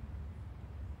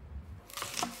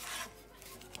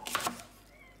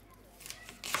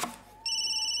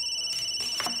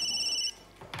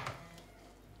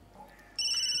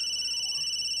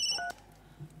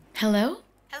 Hello?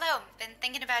 Hello. Been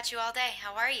thinking about you all day.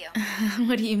 How are you?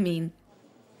 What do you mean?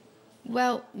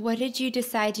 Well, what did you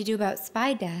decide to do about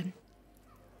Spy, Dad?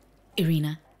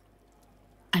 Irina,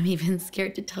 I'm even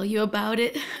scared to tell you about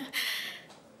it.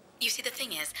 You see, the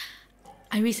thing is,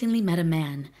 I recently met a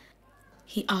man.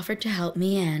 He offered to help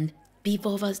me and be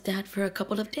Vova's dad for a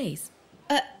couple of days.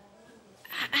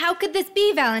 How could this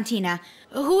be, Valentina?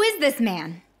 Who is this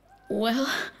man?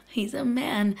 Well, he's a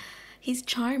man. He's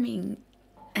charming.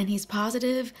 And he's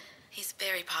positive. He's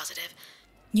very positive.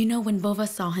 You know, when Vova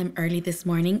saw him early this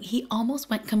morning, he almost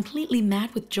went completely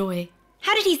mad with joy.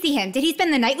 How did he see him? Did he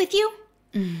spend the night with you?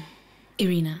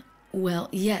 Irina, well,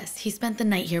 yes, he spent the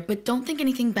night here, but don't think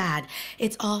anything bad.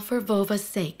 It's all for Vova's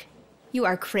sake. You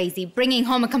are crazy, bringing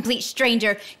home a complete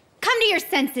stranger. Come to your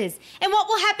senses. And what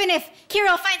will happen if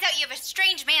Kirill finds out you have a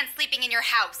strange man sleeping in your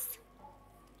house?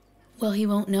 Well, he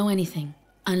won't know anything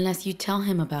unless you tell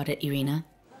him about it, Irina.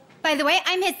 By the way,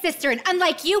 I'm his sister, and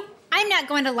unlike you, I'm not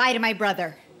going to lie to my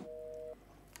brother.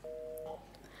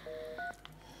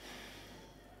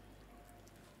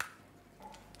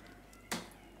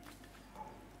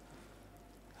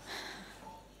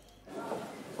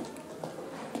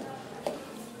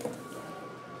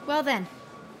 Well then,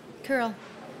 Kirill,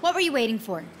 what were you waiting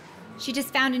for? She just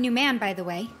found a new man, by the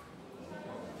way.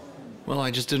 Well, I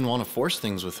just didn't want to force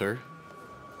things with her.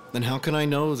 Then how can I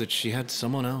know that she had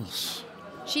someone else?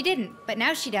 She didn't, but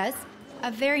now she does.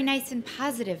 A very nice and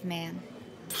positive man.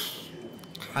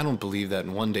 I don't believe that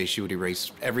in one day she would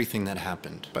erase everything that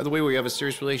happened. By the way, we have a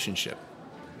serious relationship.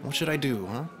 What should I do,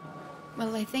 huh?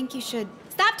 Well, I think you should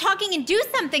stop talking and do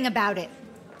something about it.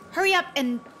 Hurry up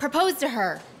and propose to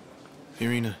her.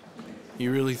 Irina,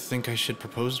 you really think I should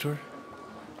propose to her?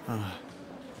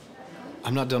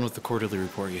 I'm not done with the quarterly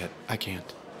report yet. I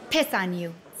can't. Piss on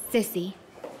you, sissy.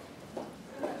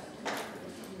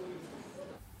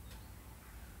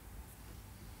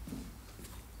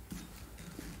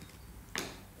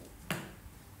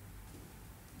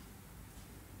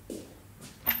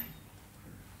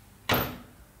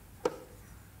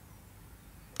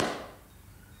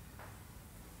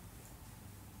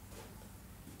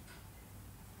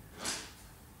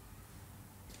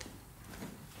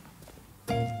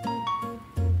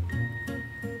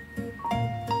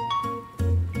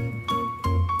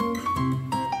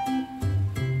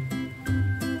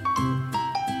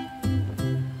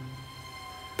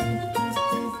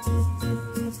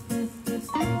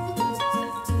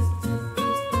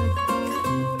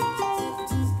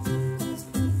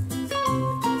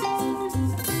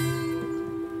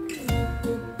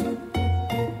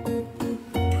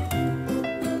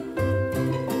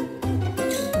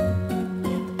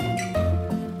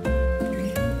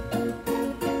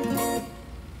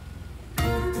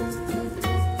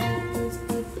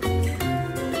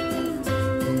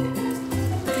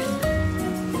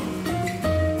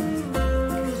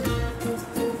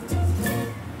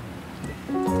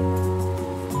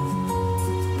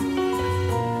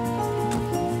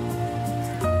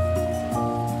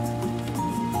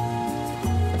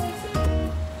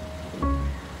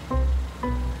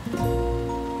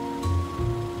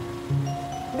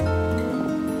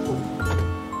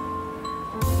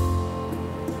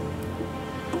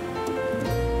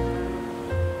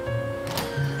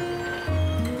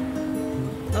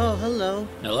 Hello.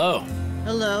 Hello.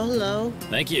 Hello, hello.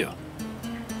 Thank you.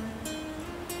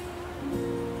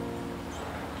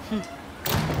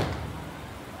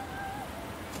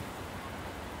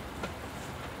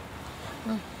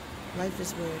 Oh, life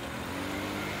is weird.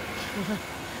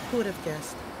 Who would have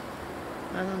guessed?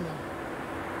 I don't know.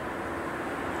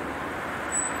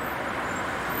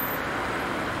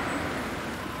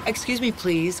 Excuse me,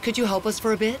 please. Could you help us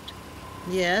for a bit?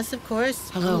 Yes, of course.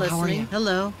 Hello, I'm how are listening. you?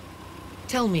 Hello.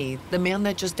 Tell me, the man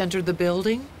that just entered the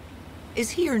building,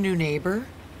 is he your new neighbor?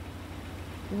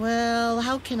 Well,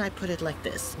 how can I put it like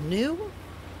this? New?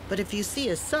 But if you see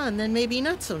his son, then maybe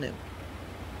not so new.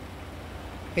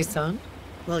 His son?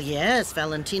 Well, yes,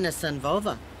 Valentina's son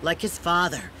Vova, like his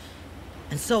father.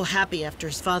 And so happy after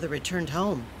his father returned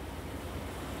home.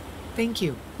 Thank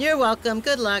you. You're welcome.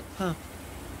 Good luck. Huh.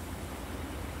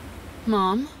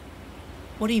 Mom?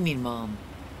 What do you mean, Mom?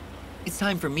 It's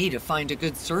time for me to find a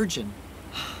good surgeon.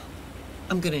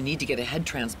 I'm gonna need to get a head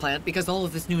transplant because all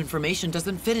of this new information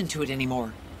doesn't fit into it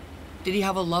anymore. Did he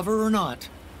have a lover or not?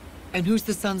 And who's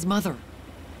the son's mother?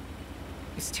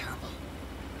 It's terrible.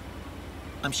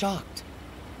 I'm shocked.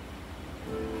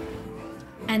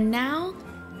 And now,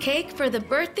 cake for the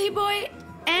birthday boy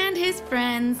and his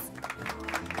friends.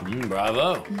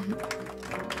 Bravo.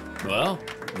 Well,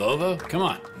 Vova, come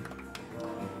on.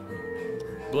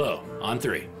 Blow on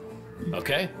 3.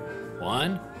 Okay?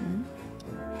 1,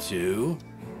 2,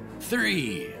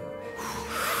 3.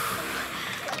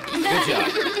 Good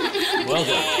job. Well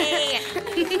done.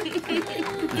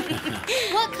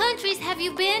 What countries have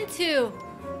you been to?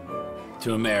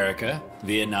 To America,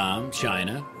 Vietnam,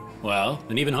 China, well,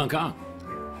 and even Hong Kong.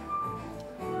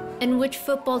 And which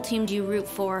football team do you root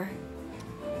for?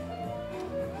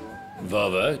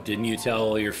 Vova, didn't you tell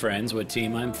all your friends what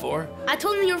team I'm for? I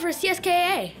told them you were for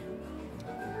CSKA.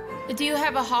 Do you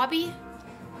have a hobby?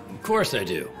 Of course I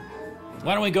do.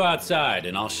 Why don't we go outside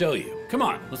and I'll show you? Come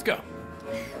on, let's go.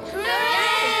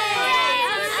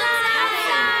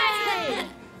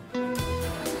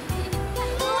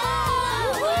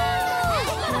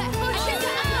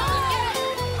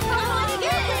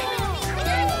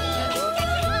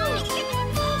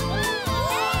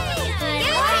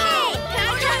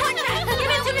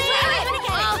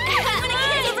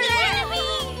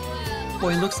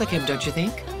 boy looks like him, don't you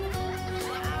think?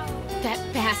 That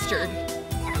bastard.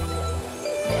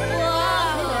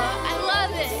 I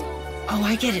love it. Oh,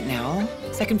 I get it now.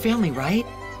 Second family, right?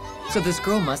 So this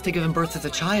girl must have given birth to the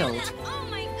child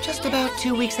just about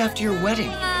 2 weeks after your wedding.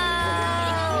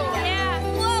 Yeah.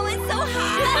 Whoa, it's so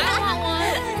hot.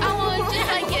 I want one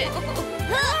just like it.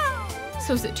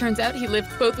 So as it turns out, he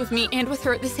lived both with me and with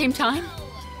her at the same time?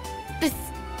 This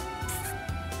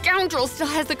scoundrel still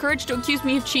has the courage to accuse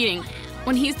me of cheating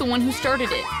when he's the one who started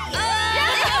it.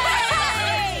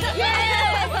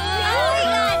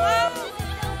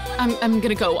 I'm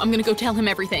gonna go. I'm gonna go tell him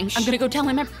everything. I'm gonna go tell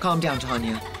him everything. Calm down,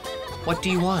 Tanya. What do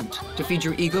you want? To feed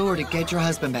your ego or to get your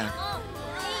husband back?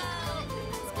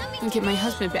 And get my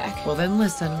husband back. Well, then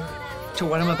listen to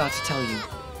what I'm about to tell you.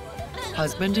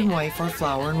 Husband and wife are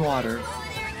flour and water.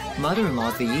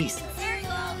 Mother-in-law's the yeast.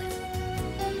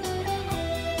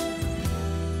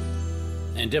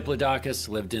 And Diplodocus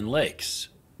lived in lakes,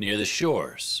 near the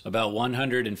shores, about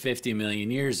 150 million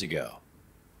years ago.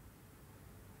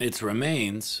 Its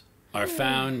remains are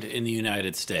found in the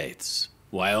United States,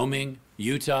 Wyoming,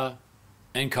 Utah,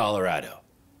 and Colorado.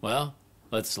 Well,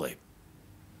 let's sleep.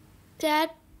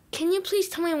 Dad, can you please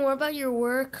tell me more about your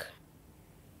work?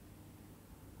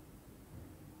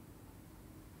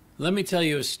 Let me tell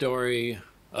you a story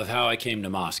of how I came to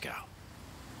Moscow.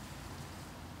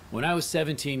 When I was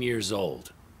 17 years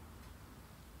old,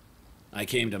 I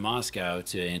came to Moscow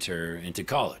to enter into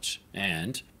college,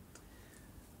 and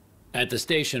at the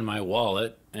station, my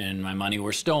wallet and my money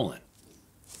were stolen.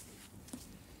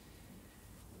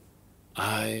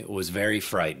 I was very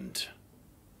frightened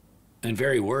and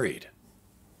very worried,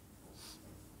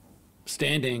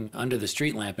 standing under the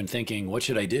street lamp and thinking, what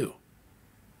should I do?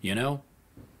 You know,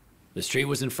 the street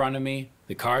was in front of me,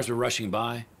 the cars were rushing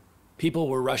by, people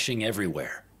were rushing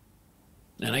everywhere.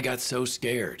 And I got so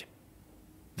scared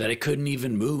that I couldn't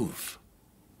even move.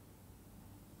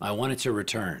 I wanted to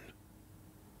return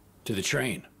to the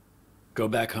train, go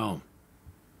back home,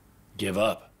 give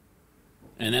up.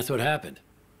 And that's what happened.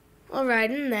 All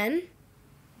right, and then?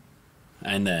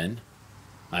 And then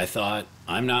I thought,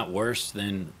 I'm not worse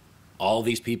than all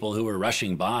these people who were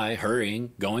rushing by,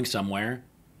 hurrying, going somewhere.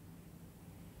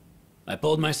 I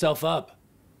pulled myself up.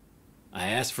 I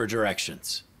asked for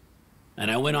directions. And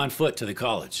I went on foot to the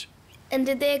college. And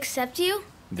did they accept you?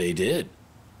 They did.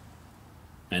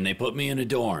 And they put me in a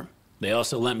dorm. They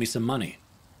also lent me some money.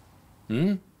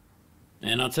 And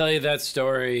I'll tell you that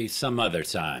story some other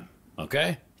time,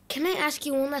 okay? Can I ask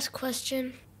you one last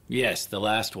question? Yes, the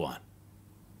last one.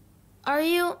 Are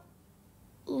you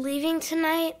leaving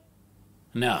tonight?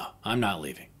 No, I'm not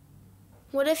leaving.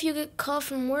 What if you get called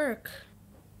from work?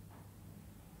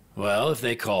 Well, if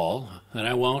they call, then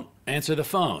I won't answer the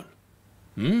phone.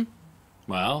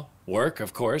 Well, work,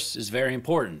 of course, is very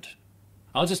important.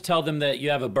 I'll just tell them that you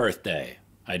have a birthday.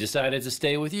 I decided to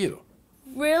stay with you.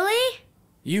 Really?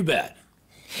 You bet.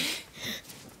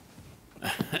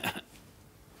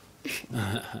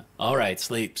 All right,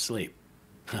 sleep, sleep.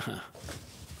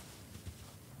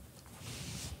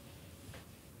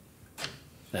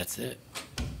 That's it.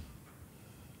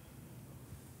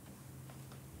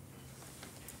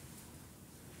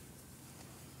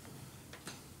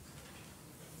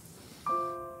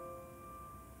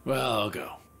 Well, I'll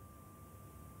go.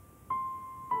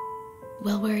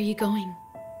 Well, where are you going?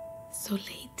 So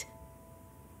late.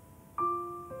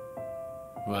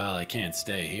 Well, I can't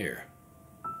stay here.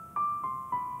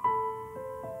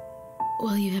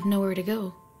 Well, you have nowhere to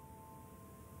go.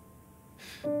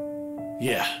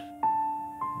 Yeah,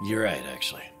 you're right,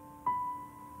 actually.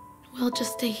 Well,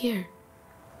 just stay here.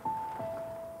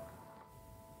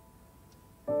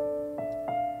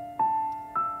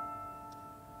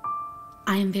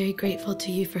 I am very grateful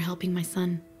to you for helping my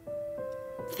son.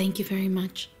 Thank you very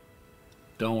much.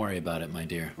 Don't worry about it, my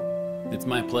dear. It's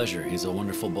my pleasure. He's a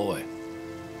wonderful boy.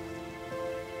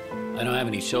 I don't have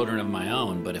any children of my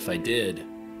own, but if I did,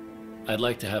 I'd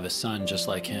like to have a son just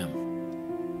like him.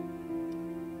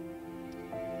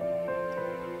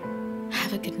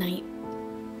 Have a good night.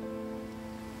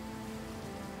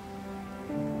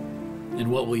 And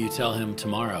what will you tell him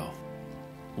tomorrow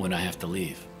when I have to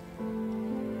leave?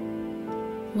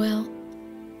 Well,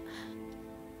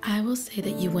 I will say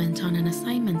that you went on an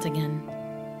assignment again.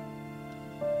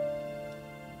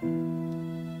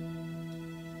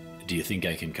 Do you think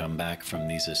I can come back from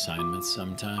these assignments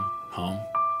sometime? Home?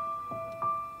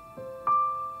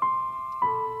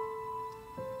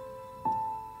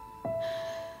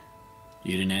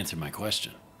 You didn't answer my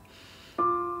question.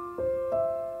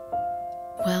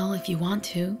 Well, if you want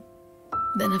to,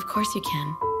 then of course you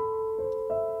can.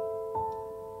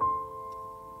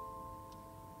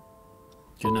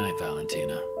 Good night,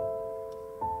 Valentina.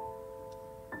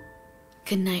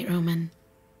 Good night, Roman.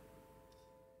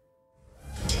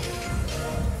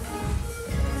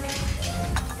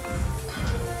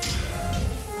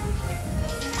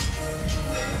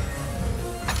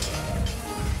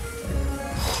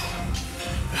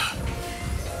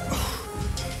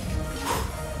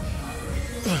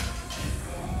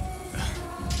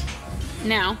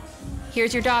 Now,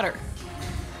 here's your daughter.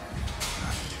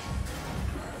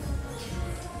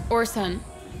 Orson,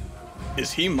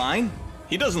 Is he mine?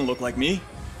 He doesn't look like me.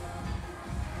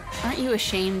 aren't you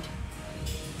ashamed?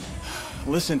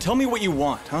 Listen, tell me what you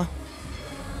want, huh?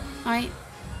 I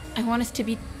want us to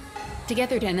be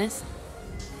together, Dennis.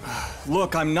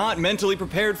 Look, I'm not mentally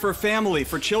prepared for a family,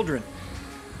 for children.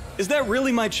 Is that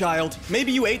really my child?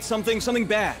 Maybe you ate something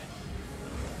bad.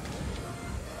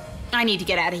 I need to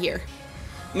get out of here.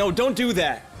 No, don't do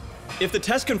that. If the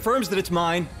test confirms that it's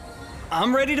mine,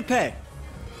 I'm ready to pay.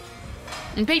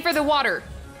 And pay for the water,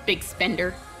 big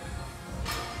spender.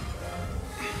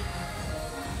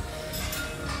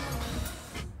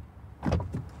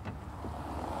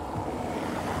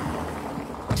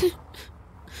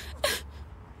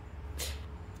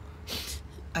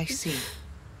 I see.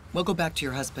 We'll go back to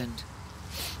your husband.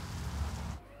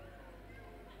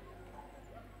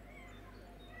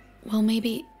 Well,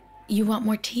 maybe you want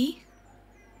more tea?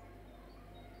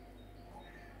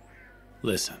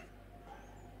 Listen.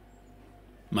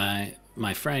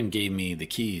 My friend gave me the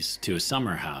keys to a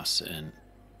summer house, and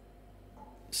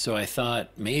so I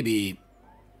thought maybe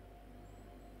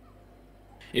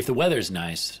if the weather's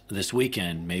nice this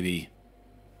weekend, maybe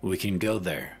we can go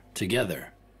there together.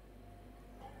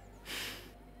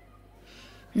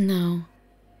 No.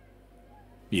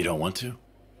 You don't want to?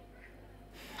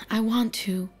 I want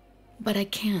to, but I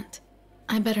can't.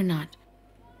 I better not.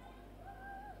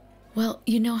 Well,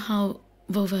 you know how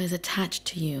Vova is attached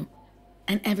to you,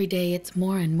 and every day it's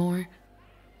more and more.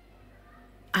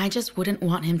 I just wouldn't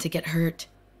want him to get hurt.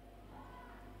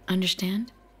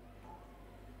 Understand?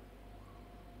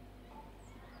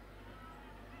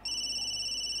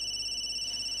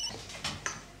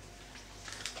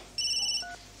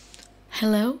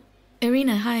 Hello?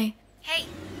 Irina, hi. Hey.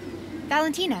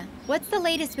 Valentina, what's the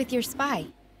latest with your spy?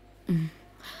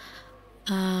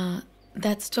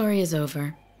 That story is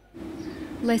over.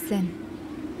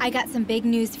 Listen, I got some big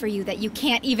news for you that you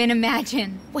can't even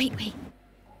imagine. Wait.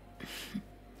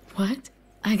 What?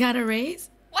 I got a raise?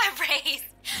 What raise?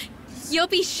 You'll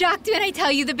be shocked when I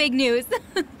tell you the big news.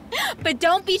 But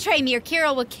don't betray me or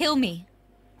Kirill will kill me.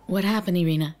 What happened,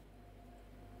 Irina?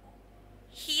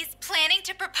 He's planning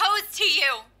to propose to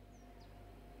you.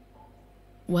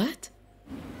 What?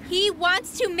 He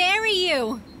wants to marry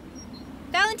you.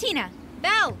 Valentina,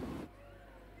 Val.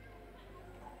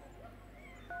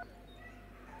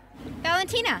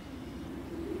 Valentina,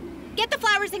 get the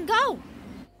flowers and go.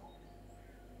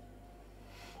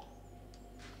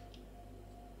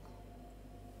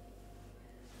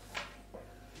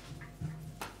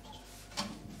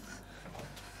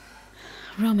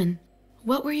 Roman,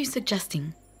 what were you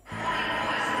suggesting?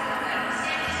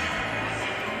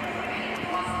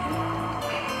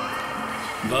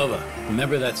 Vova,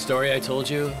 remember that story I told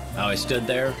you? How I stood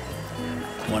there,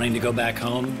 wanting to go back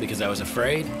home because I was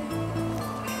afraid?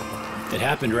 It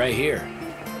happened right here,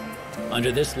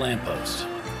 under this lamppost.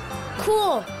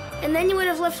 Cool. And then you would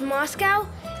have left Moscow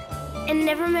and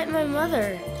never met my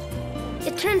mother.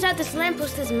 It turns out this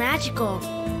lamppost is magical.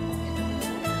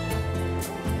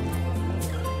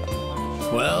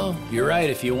 Well, you're right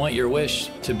if you want your wish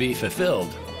to be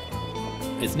fulfilled.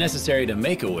 It's necessary to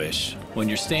make a wish when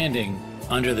you're standing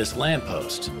under this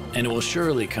lamppost, and it will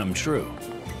surely come true.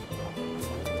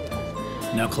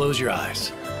 Now close your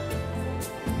eyes.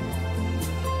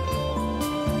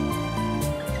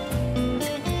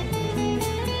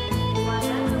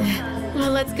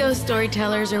 Well, let's go,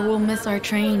 storytellers, or we'll miss our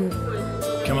train.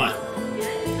 Come on.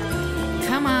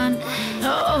 Come on.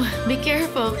 Oh, be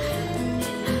careful.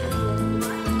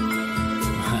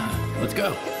 Let's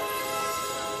go.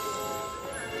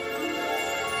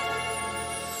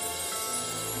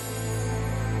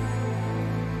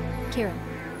 Kirill,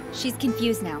 she's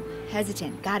confused now,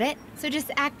 hesitant, got it? So just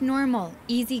act normal,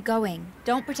 easygoing.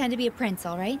 Don't pretend to be a prince,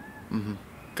 all right? Mm-hmm.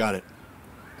 Got it.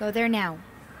 Go there now.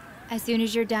 As soon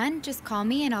as you're done, just call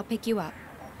me and I'll pick you up.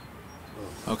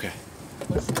 Okay.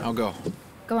 I'll go.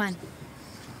 Go on.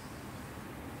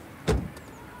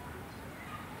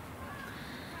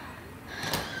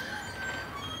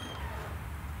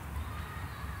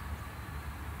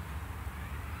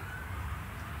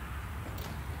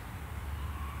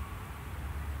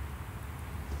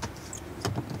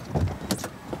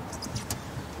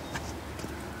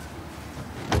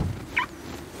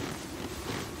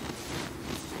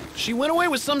 She went away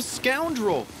with some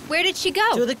scoundrel. Where did she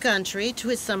go? To the country, to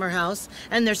his summer house,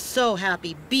 and they're so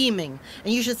happy, beaming.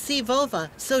 And you should see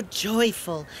Vova, so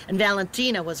joyful. And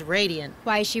Valentina was radiant.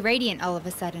 Why is she radiant all of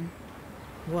a sudden?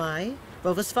 Why?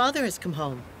 Vova's father has come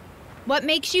home. What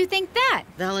makes you think that?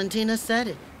 Valentina said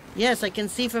it. Yes, I can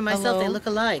see for myself Hello? they look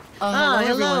alike. Hello,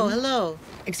 hello, everyone. hello.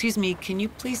 Excuse me, can you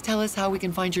please tell us how we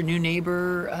can find your new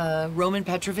neighbor, Roman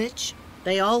Petrovich?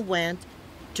 They all went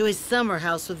to his summer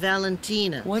house with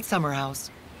Valentina. What summer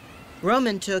house?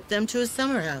 Roman took them to his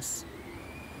summer house.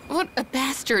 What a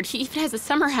bastard. He even has a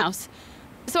summer house.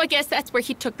 So I guess that's where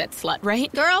he took that slut,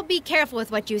 right? Girl, be careful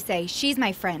with what you say. She's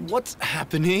my friend. What's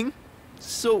happening?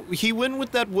 So he went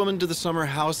with that woman to the summer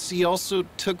house. He also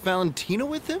took Valentina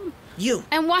with him? You.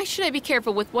 And why should I be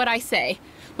careful with what I say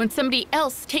when somebody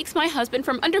else takes my husband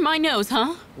from under my nose,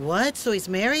 huh? What? So he's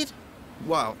married?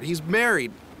 Wow, he's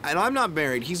married. And I'm not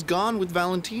married. He's gone with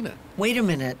Valentina. Wait a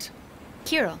minute.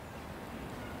 Kirill.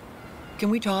 Can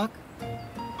we talk?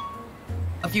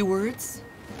 A few words?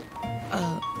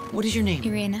 What is your name?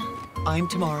 Irina. I'm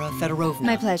Tamara Fedorovna.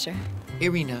 My pleasure.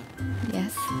 Irina,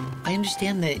 Yes. I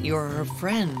understand that you're her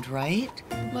friend, right?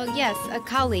 Well, yes, a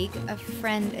colleague, a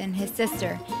friend, and his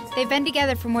sister. They've been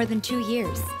together for more than 2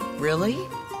 years. Really?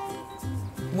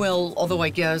 Well, although I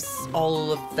guess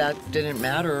all of that didn't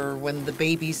matter when the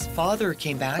baby's father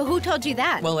came back. But who told you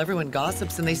that? Well, everyone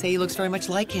gossips and they say he looks very much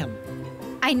like him.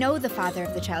 I know the father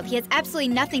of the child. He has absolutely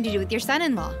nothing to do with your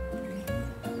son-in-law.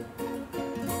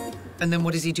 And then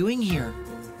what is he doing here?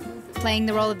 Playing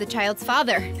the role of the child's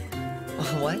father.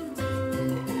 What?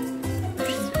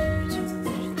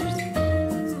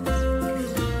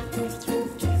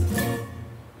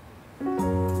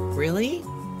 Really?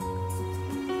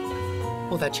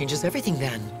 Well, that changes everything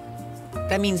then.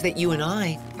 That means that you and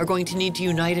I are going to need to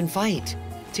unite and fight.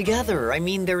 Together. I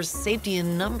mean, there's safety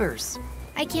in numbers.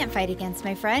 I can't fight against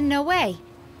my friend. No way.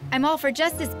 I'm all for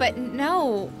justice, but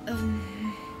no.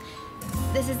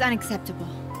 This is unacceptable.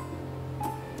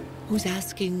 Who's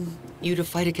asking you to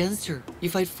fight against her? You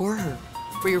fight for her,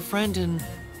 for your friend, and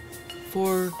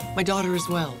for my daughter as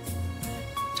well.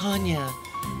 Tanya.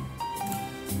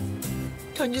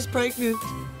 Tanya's pregnant.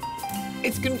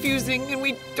 It's confusing and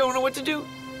we don't know what to do.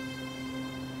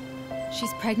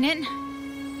 She's pregnant?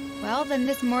 Well, then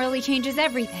this morally changes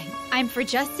everything. I'm for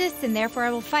justice and therefore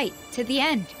I will fight to the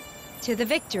end, to the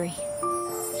victory.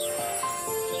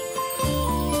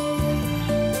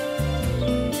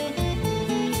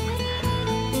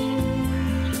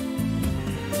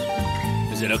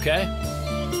 Is it okay?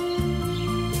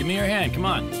 Give me your hand. Come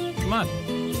on. Come on.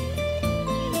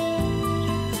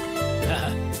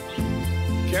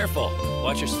 Careful.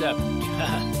 Watch your step.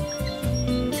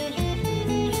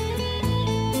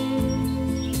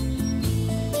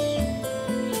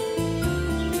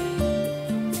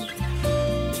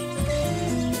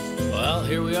 Well,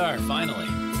 here we are, finally.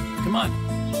 Come on.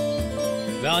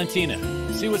 Valentina,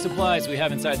 see what supplies we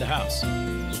have inside the house.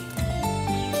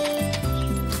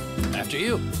 After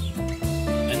you.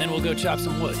 And then we'll go chop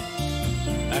some wood.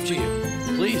 After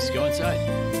you. Please, go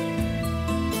inside.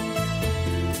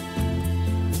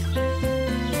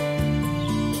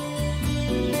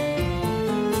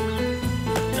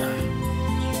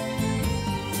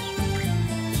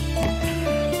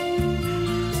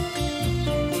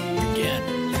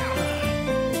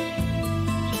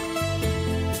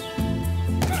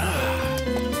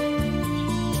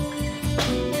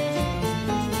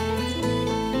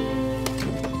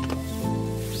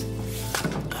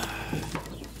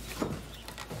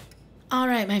 All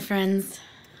right, my friends.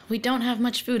 We don't have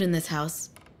much food in this house.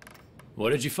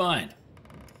 What did you find?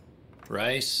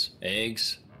 Rice,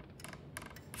 eggs,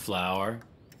 flour,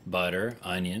 butter,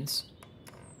 onions.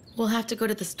 We'll have to go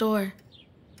to the store.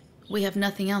 We have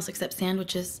nothing else except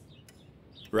sandwiches.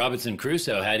 Robinson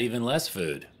Crusoe had even less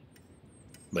food.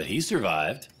 But he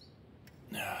survived.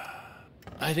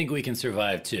 I think we can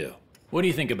survive too. What do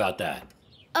you think about that?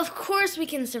 Of course we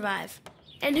can survive.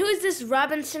 And who is this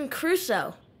Robinson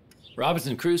Crusoe?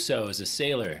 Robinson Crusoe is a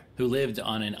sailor who lived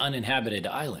on an uninhabited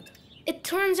island. It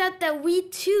turns out that we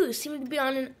too seem to be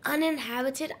on an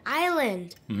uninhabited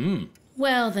island.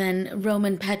 Well then,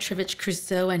 Roman Petrovich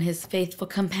Crusoe and his faithful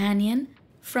companion.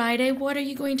 Friday, what are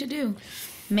you going to do?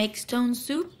 Make stone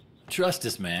soup? Trust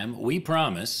us, ma'am. We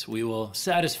promise we will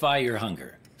satisfy your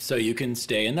hunger. So you can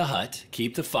stay in the hut,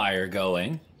 keep the fire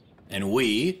going, and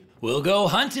we will go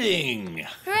hunting!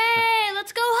 Hooray!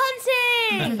 Let's go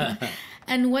hunting!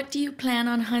 And what do you plan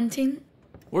on hunting?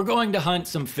 We're going to hunt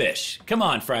some fish. Come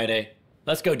on, Friday.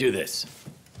 Let's go do this.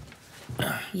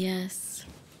 Yes.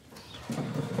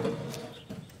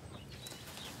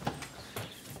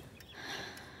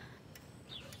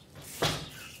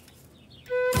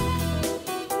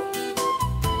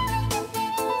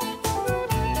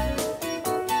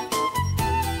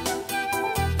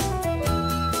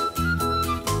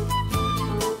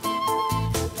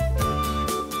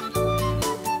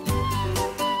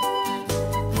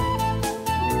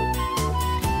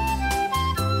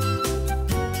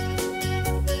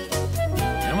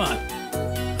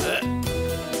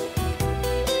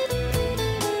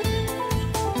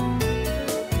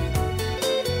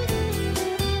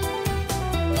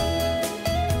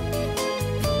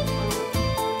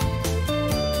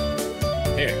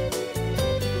 Here.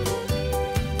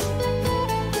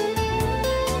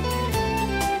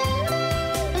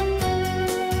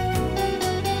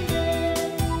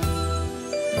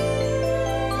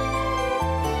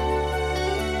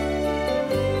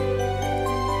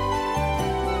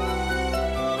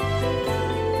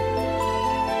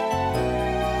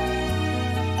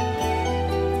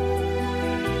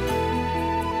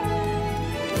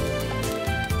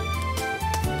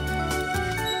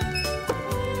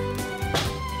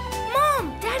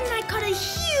 Mom, Dad and I caught a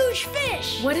huge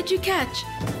fish. What did you catch?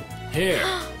 Here.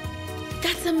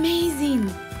 That's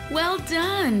amazing. Well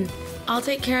done. I'll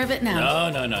take care of it now.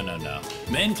 No.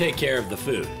 Men take care of the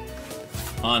food.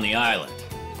 On the island.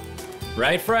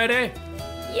 Right, Friday?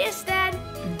 Yes, Dad.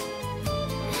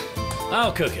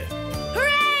 I'll cook it.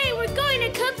 Hooray! We're going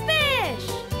to cook fish.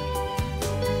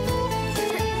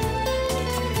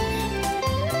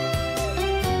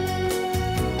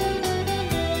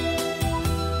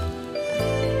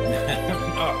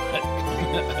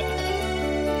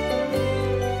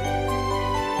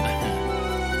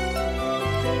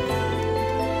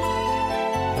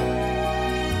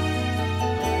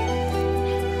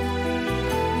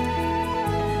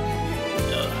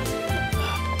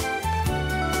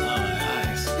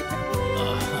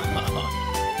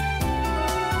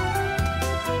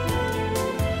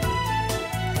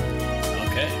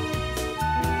 Okay.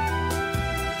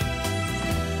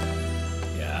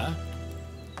 Yeah.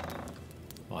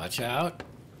 Watch out.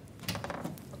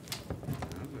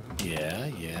 Yeah.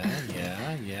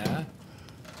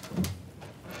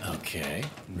 Okay,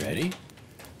 ready?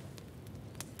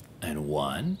 And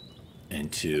 1,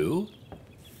 and 2.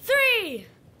 3.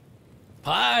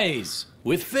 Pies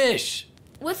with fish.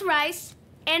 With rice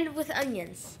and with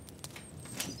onions.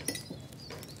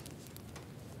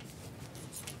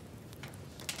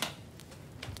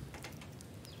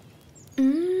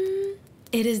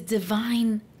 It is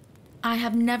divine. I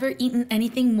have never eaten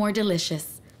anything more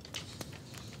delicious.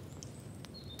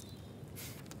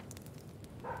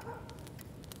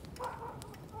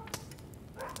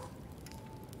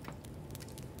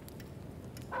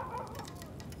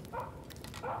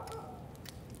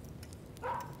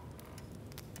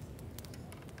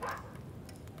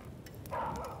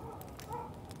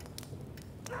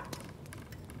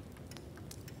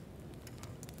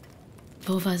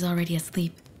 Vova is already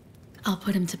asleep. I'll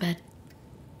put him to bed.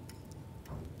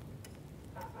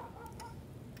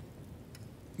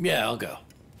 Yeah, I'll go.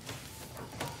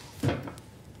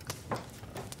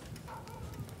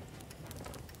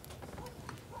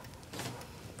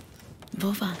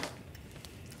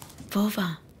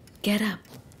 Vova, get up.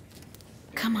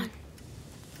 Come on.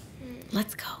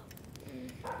 Let's go.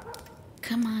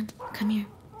 Come on, come here.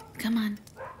 Come on,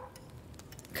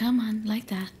 like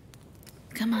that.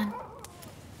 Come on.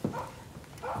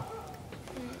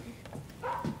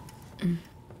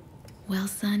 Well,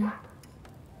 son,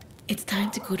 it's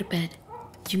time to go to bed.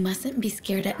 You mustn't be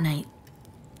scared at night.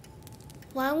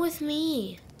 Why with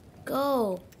me?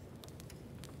 Go.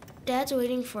 Dad's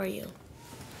waiting for you.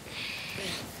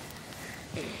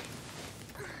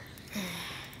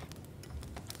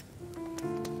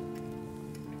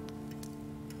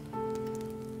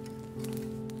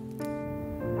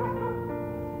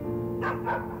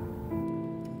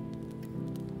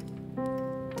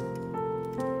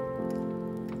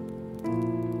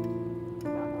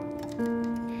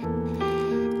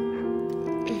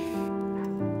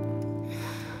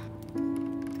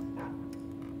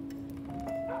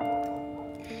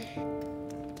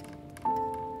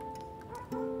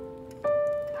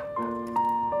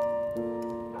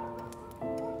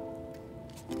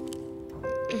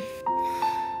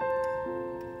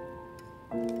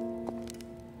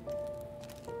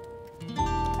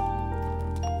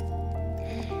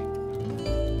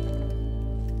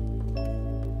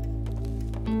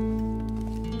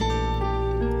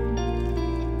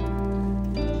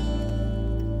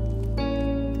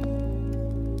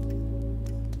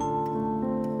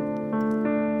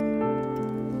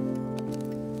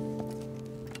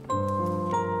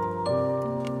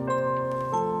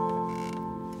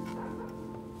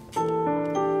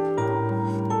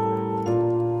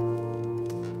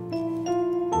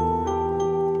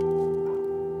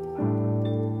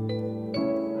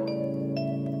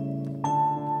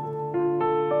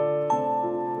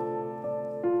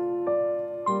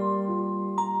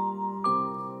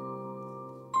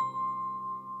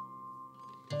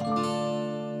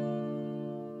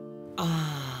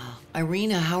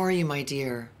 Irina, how are you, my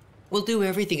dear? We'll do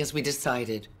everything as we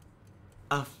decided.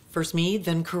 First me,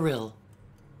 then Kirill.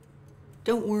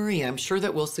 Don't worry, I'm sure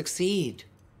that we'll succeed.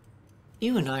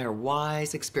 You and I are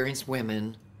wise, experienced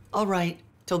women. All right,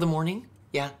 till the morning?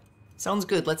 Yeah, sounds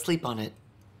good. Let's sleep on it.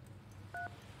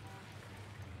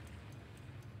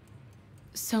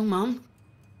 So, Mom,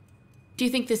 do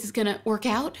you think this is gonna work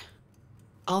out?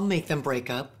 I'll make them break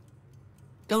up.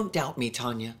 Don't doubt me,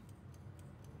 Tanya.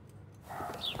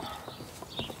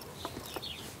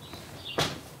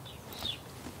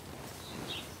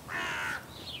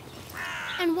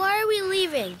 And why are we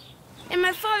leaving? And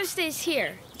my father stays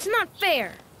here. It's not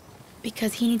fair.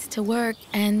 Because he needs to work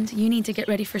and you need to get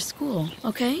ready for school,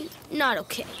 okay? Not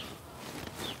okay.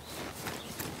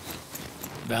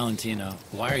 Valentina,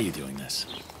 why are you doing this?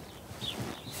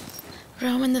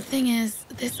 Roman, the thing is,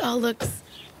 this all looks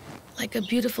like a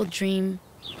beautiful dream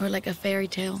or like a fairy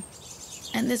tale.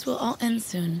 And this will all end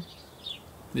soon.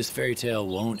 This fairy tale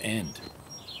won't end.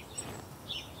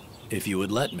 If you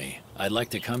would let me, I'd like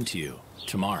to come to you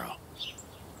tomorrow.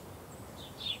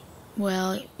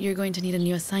 Well, you're going to need a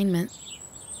new assignment.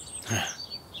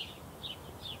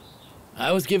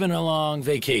 I was given a long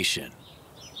vacation,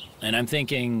 and I'm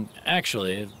thinking,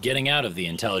 actually, of getting out of the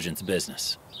intelligence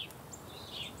business.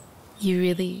 You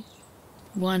really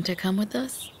want to come with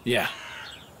us? Yeah.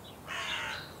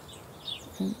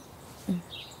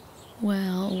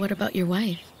 Well, what about your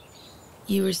wife?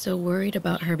 You were so worried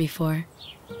about her before.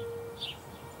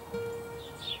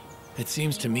 It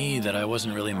seems to me that I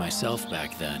wasn't really myself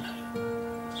back then.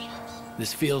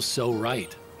 This feels so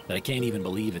right that I can't even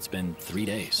believe it's been 3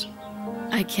 days.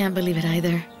 I can't believe it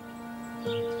either.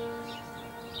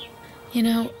 You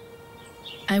know,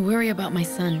 I worry about my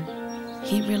son.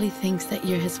 He really thinks that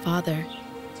you're his father.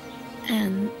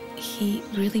 And he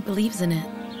really believes in it.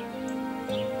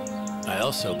 I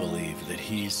also believe that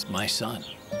he's my son.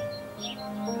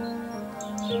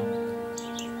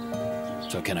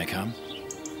 So can I come?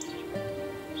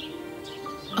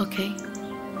 Okay.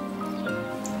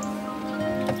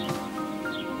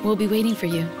 We'll be waiting for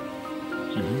you.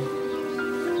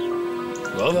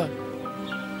 Well then.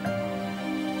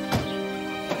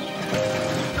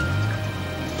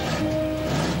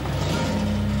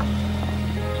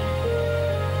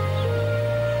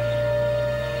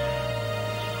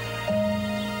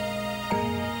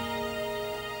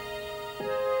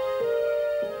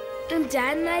 And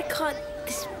Dad and I caught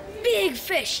this big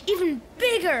fish, even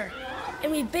bigger.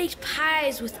 And we baked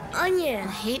pies with onions.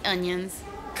 I hate onions.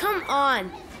 Come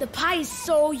on. The pie is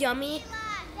so yummy.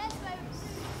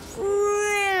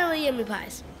 Really yummy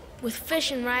pies. With fish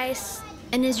and rice.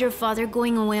 And is your father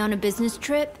going away on a business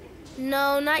trip?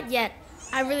 No, not yet.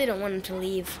 I really don't want him to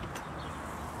leave.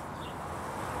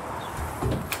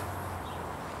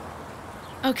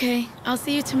 Okay, I'll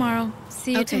see you tomorrow.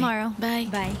 See you tomorrow. Bye.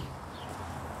 Bye.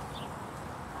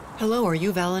 Hello, are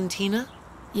you Valentina?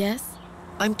 Yes?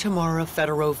 I'm Tamara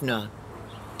Fedorovna,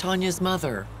 Tanya's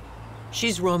mother.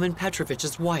 She's Roman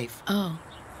Petrovich's wife. Oh.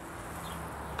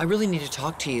 I really need to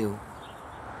talk to you.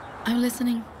 I'm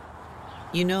listening.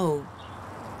 You know,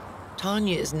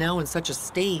 Tanya is now in such a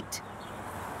state.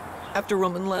 After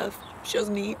Roman left, she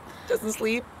doesn't eat, doesn't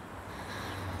sleep.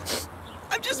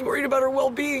 I'm just worried about her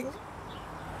well-being.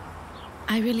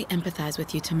 I really empathize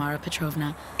with you, Tamara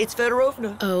Petrovna. It's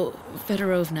Fedorovna. Oh,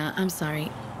 Fedorovna, I'm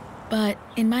sorry. But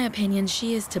in my opinion,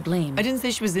 she is to blame. I didn't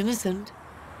say she was innocent.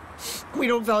 We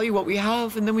don't value what we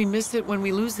have, and then we miss it when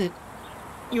we lose it.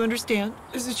 You understand?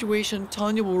 The situation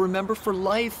Tanya will remember for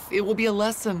life. It will be a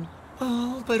lesson.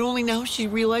 Oh, but only now she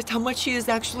realized how much she is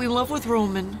actually in love with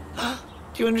Roman.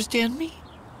 Do you understand me?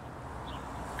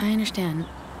 I understand.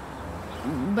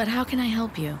 But how can I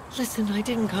help you? Listen, I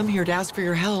didn't come here to ask for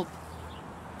your help.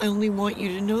 I only want you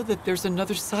to know that there's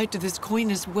another side to this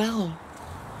coin as well.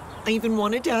 I even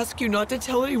wanted to ask you not to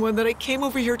tell anyone that I came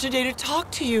over here today to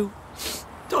talk to you.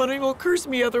 Tanya will curse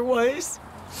me otherwise.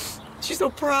 She's so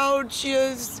proud. She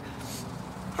has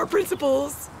her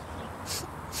principles.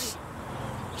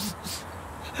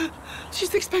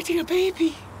 She's expecting a baby.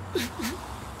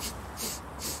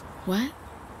 What?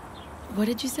 What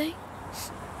did you say?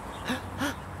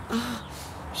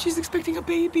 She's expecting a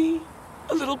baby.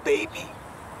 A little baby.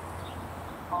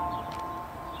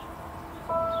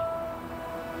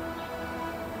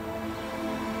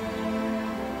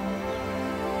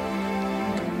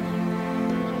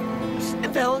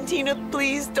 Valentina,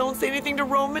 please don't say anything to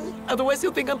Roman. Otherwise,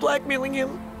 he'll think I'm blackmailing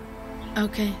him.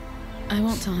 Okay. I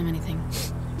won't tell him anything.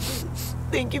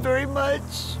 Thank you very much.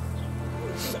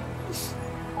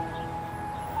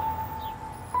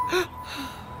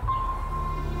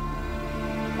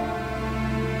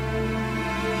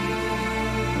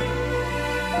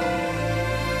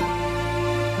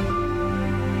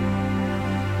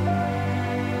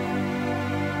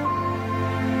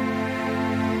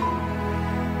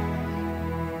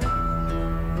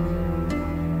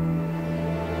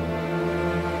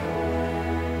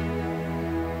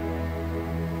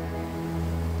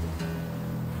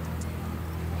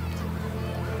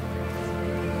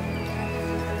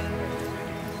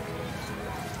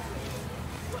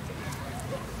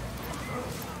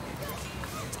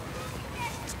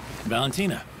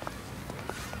 Valentina.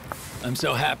 I'm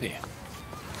so happy.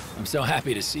 I'm so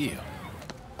happy to see you.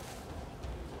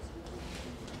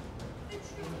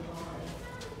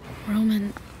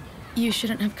 Roman, you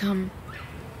shouldn't have come.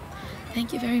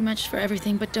 Thank you very much for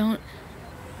everything, but don't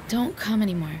come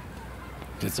anymore.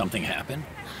 Did something happen?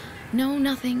 No,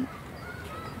 nothing.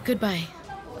 Goodbye.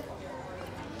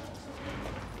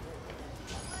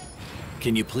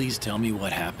 Can you please tell me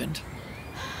what happened?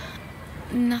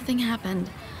 Nothing happened.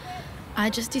 I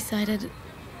just decided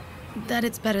that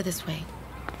it's better this way.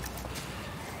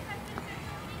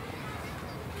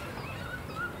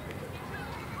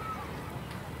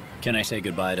 Can I say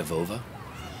goodbye to Vova?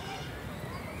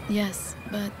 Yes,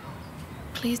 but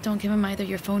please don't give him either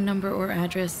your phone number or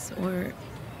address or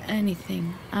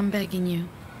anything. I'm begging you.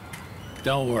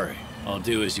 Don't worry. I'll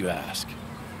do as you ask.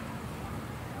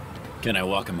 Can I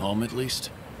walk him home at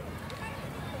least?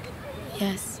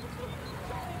 Yes,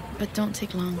 but don't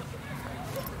take long.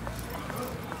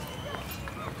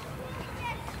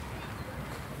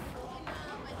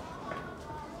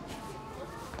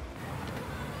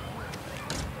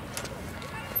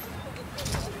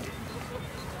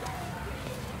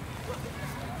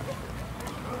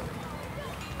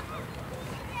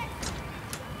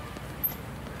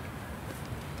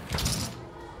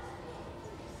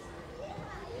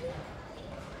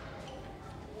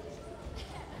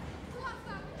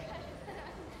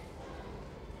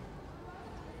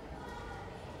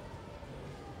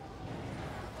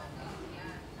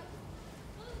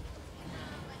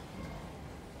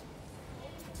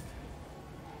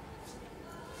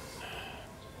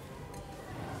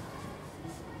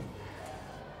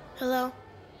 Hello.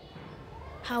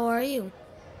 How are you?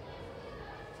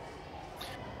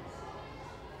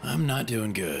 I'm not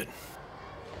doing good.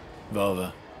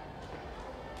 Vova.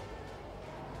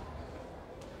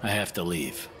 I have to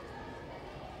leave.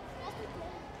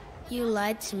 You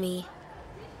lied to me.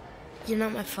 You're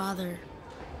not my father.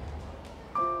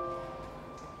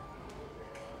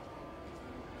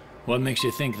 What makes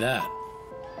you think that?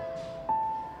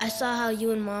 I saw how you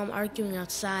and Mom arguing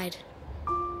outside.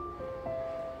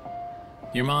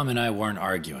 Your mom and I weren't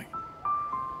arguing.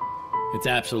 It's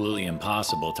absolutely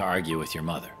impossible to argue with your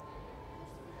mother.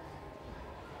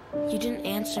 You didn't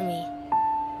answer me.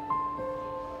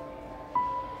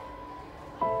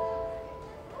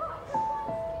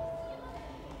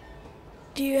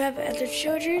 Do you have other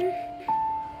children?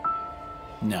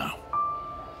 No.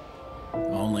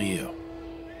 Only you.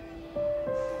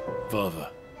 Vova.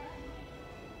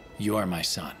 You are my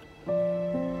son.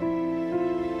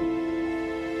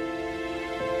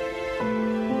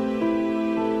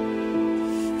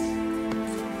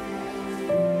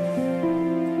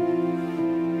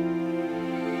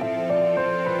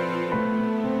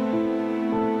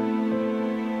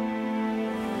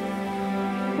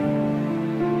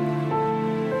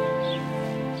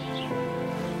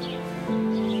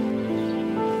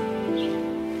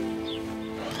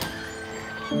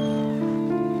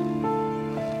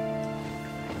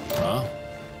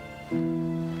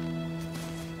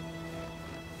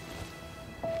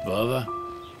 Vova?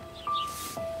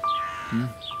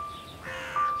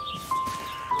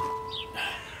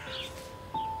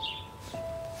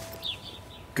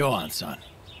 Go on, son.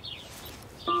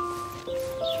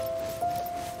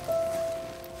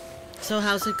 So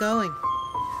how's it going?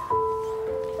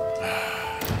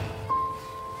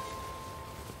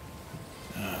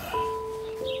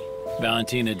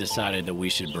 Valentina decided that we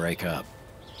should break up.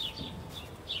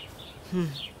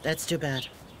 That's too bad.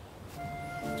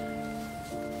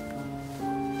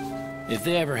 If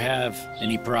they ever have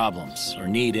any problems or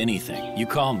need anything, you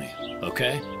call me,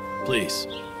 okay? Please.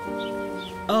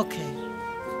 Okay.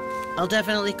 I'll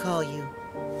definitely call you.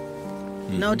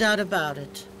 No doubt about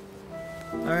it.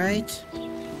 All right?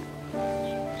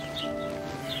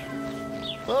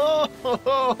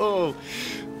 Oh,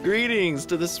 greetings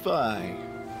to the spy.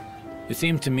 It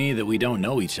seems to me that we don't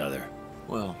know each other.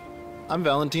 Well, I'm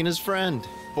Valentina's friend,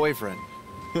 boyfriend.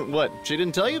 What, she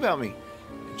didn't tell you about me?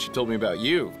 She told me about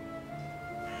you.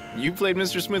 You played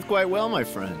Mr. Smith quite well, my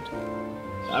friend.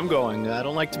 I'm going. I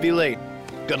don't like to be late.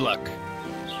 Good luck.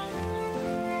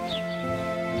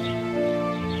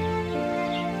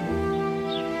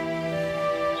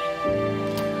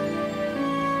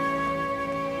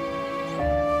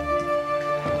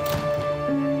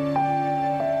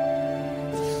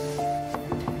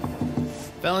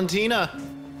 Valentina!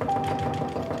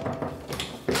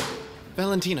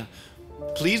 Valentina,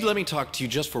 please let me talk to you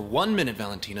just for 1 minute,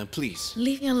 Valentina, please.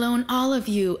 Leave me alone, all of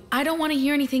you. I don't want to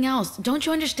hear anything else. Don't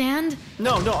you understand?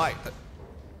 No,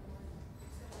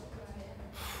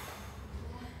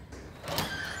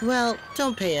 Well,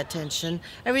 don't pay attention.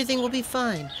 Everything will be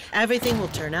fine. Everything will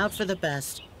turn out for the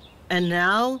best. And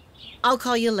now, I'll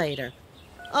call you later.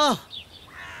 Oh.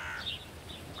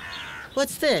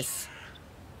 What's this?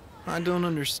 I don't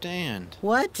understand.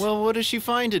 What? Well, what does she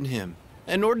find in him?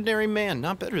 An ordinary man,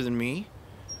 not better than me.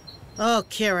 Oh,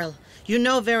 Kirill, you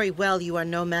know very well you are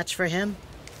no match for him.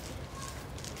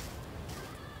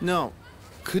 No.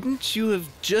 Couldn't you have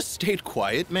just stayed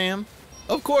quiet, ma'am?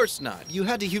 Of course not. You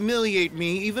had to humiliate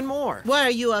me even more. Why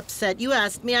are you upset? You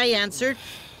asked me, I answered.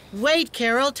 Wait,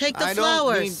 Carol, take the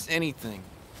flowers. I don't need anything.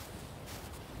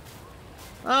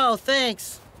 Oh,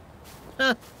 thanks.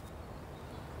 Huh.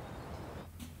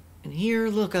 And here,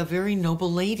 look, a very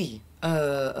noble lady.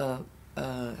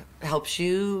 Helps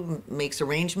you, makes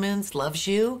arrangements, loves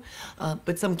you.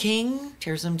 But some king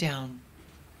tears them down.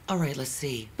 All right, let's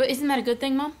see. But isn't that a good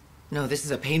thing, Mom? No, this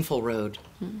is a painful road.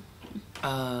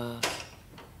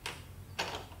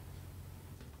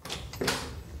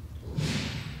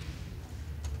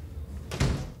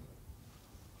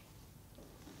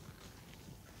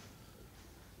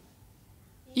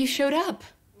 You showed up.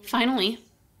 Finally.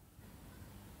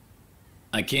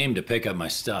 I came to pick up my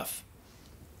stuff.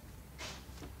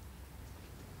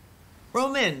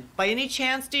 Roman, by any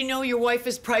chance, do you know your wife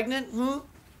is pregnant?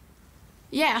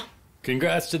 Yeah.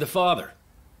 Congrats to the father.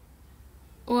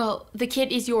 Well, the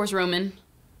kid is yours, Roman.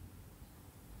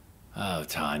 Oh,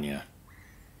 Tanya.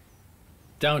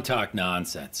 Don't talk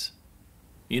nonsense.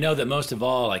 You know that most of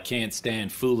all, I can't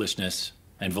stand foolishness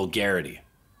and vulgarity.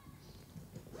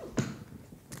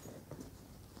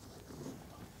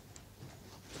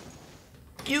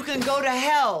 You can go to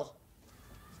hell.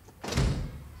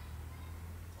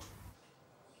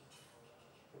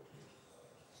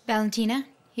 Valentina,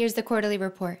 here's the quarterly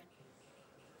report.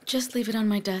 Just leave it on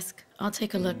my desk. I'll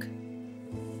take a look.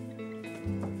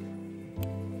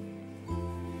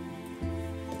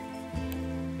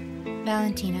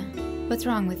 Valentina, what's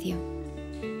wrong with you?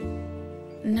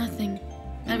 Nothing.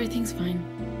 Everything's fine.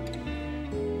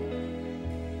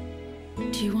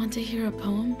 Do you want to hear a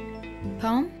poem?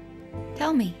 Poem?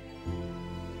 Tell me.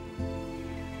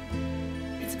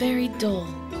 It's very dull,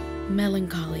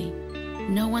 melancholy.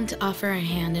 No one to offer a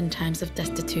hand in times of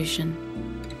destitution.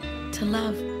 To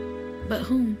love, but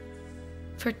whom?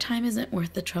 For time isn't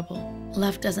worth the trouble.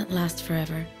 Love doesn't last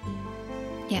forever.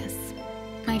 Yes.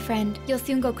 My friend, you'll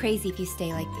soon go crazy if you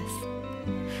stay like this.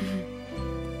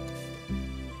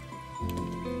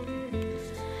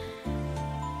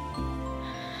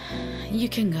 You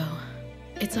can go.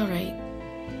 It's all right.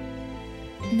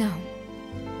 No.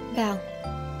 Val,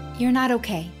 you're not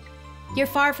okay. You're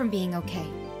far from being okay.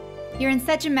 You're in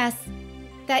such a mess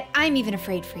that I'm even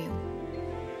afraid for you.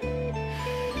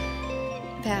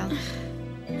 Val.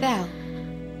 Val.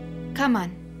 Come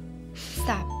on.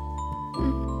 Stop.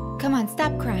 Come on,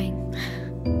 stop crying.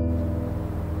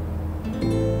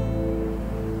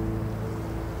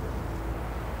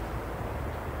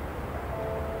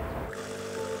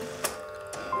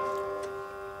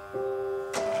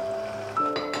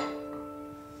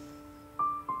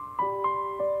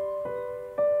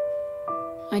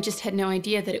 I just had no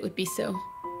idea that it would be so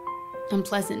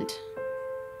unpleasant.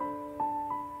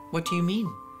 What do you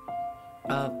mean?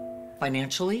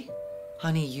 Financially?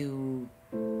 Honey, you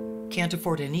can't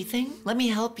afford anything? Let me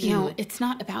help you. No, it's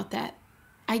not about that.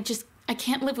 I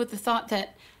can't live with the thought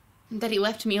that he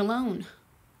left me alone.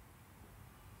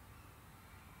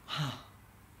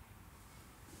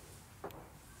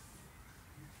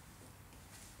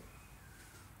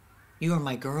 You are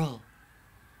my girl.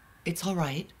 It's all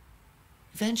right.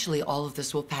 Eventually, all of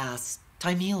this will pass.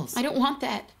 Time heals. I don't want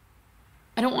that.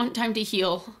 I don't want time to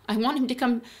heal. I want him to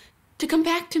come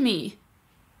back to me.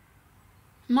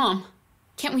 Mom,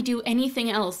 can't we do anything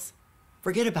else?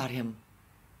 Forget about him.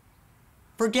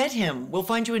 Forget him. We'll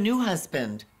find you a new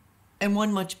husband. And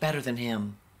one much better than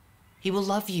him. He will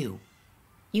love you.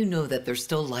 You know that there's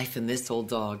still life in this old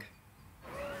dog.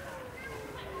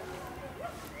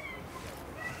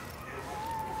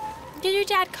 Did your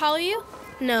dad call you?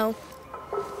 No.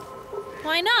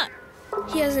 Why not?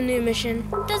 He has a new mission.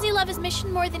 Does he love his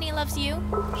mission more than he loves you?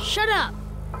 Shut up!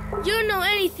 You don't know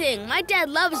anything. My dad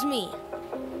loves me.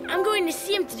 I'm going to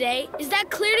see him today. Is that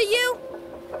clear to you?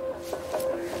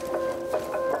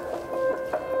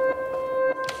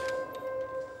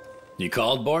 You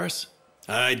called, Boris?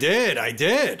 I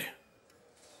did.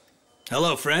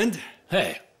 Hello, friend.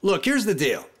 Hey. Look, here's the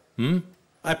deal.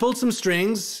 I pulled some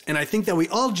strings, and I think that we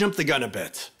all jumped the gun a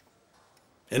bit.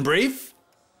 In brief,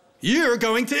 you're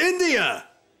going to India!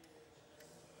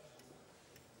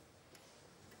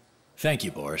 Thank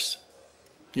you, Boris.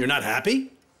 You're not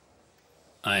happy?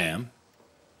 I am.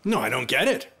 No, I don't get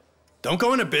it. Don't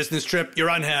go on a business trip, you're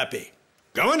unhappy.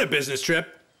 Go on a business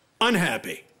trip,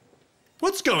 unhappy.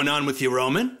 What's going on with you,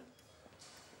 Roman?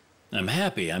 I'm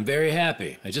happy. I'm very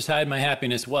happy. I just hide my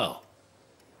happiness well.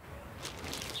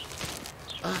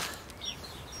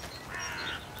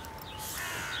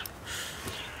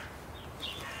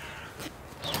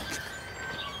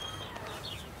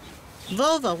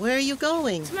 Vova, where are you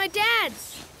going? To my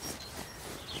dad's.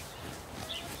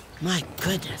 My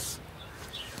goodness.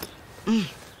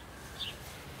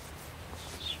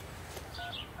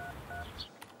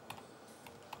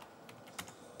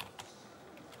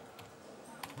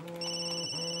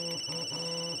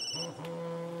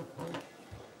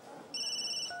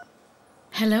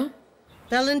 Hello?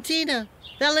 Valentina.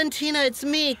 Valentina, it's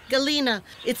me, Galina.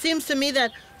 It seems to me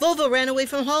that Vova ran away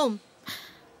from home.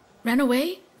 Ran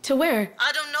away? To where?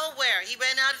 I don't know where. He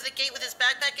ran out of the gate with his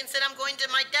backpack and said, I'm going to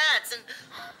my dad's, and...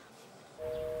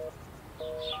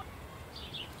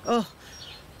 Oh,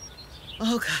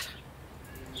 God.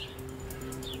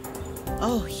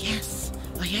 Oh, yes.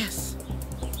 Oh, yes.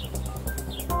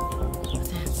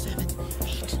 7,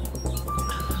 8.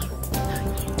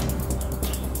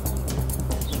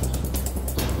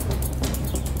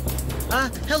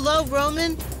 Hello,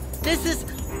 Roman. This is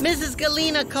Mrs.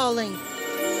 Galina calling.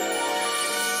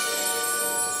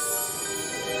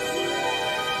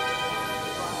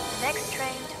 The next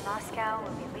train to Moscow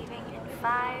will be leaving in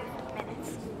 5 minutes.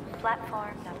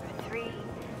 Platform number 3,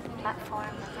 platform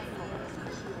number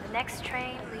 4. The next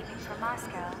train leaving for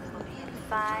Moscow will be in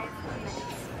 5 minutes.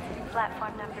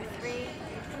 Platform number 3,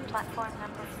 platform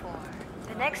number 4.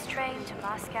 The next train to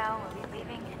Moscow will be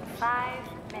leaving in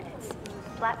 5 minutes.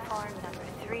 Platform number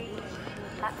 3,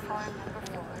 platform number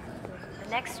 4. The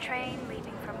next train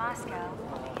leaving for Moscow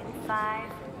will be in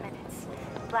 5 minutes.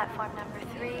 Platform number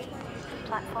 3,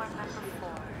 platform number 4.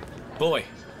 Boy,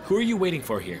 who are you waiting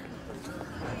for here?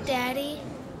 Daddy?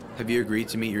 Have you agreed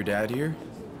to meet your dad here?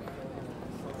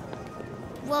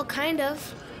 Well, kind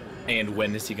of. And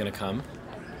when is he gonna come?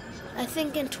 I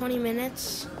think in 20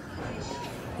 minutes.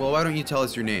 Well, why don't you tell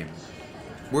us your name?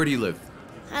 Where do you live?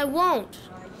 I won't.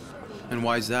 And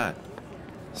why's that?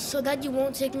 So that you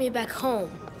won't take me back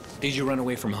home. Did you run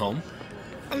away from home?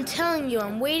 I'm telling you,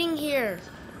 I'm waiting here.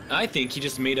 I think he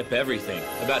just made up everything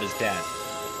about his dad.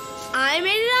 I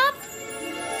made it up?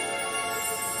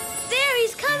 There,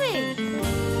 he's coming!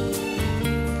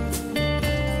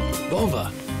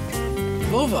 Vova!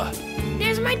 Vova!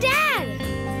 There's my dad!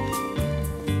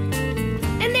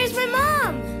 And there's my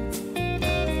mom!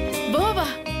 Vova!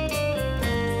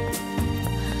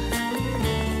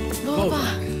 Vova!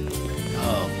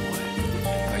 Oh,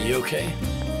 boy. Are you okay?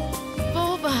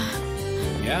 Vova!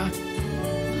 Yeah?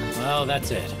 Well,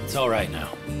 that's it. It's all right now.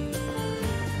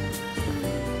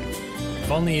 If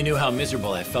only you knew how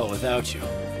miserable I felt without you.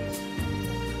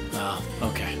 Oh,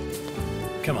 okay.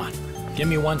 Come on. Give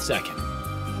me 1 second.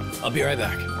 I'll be right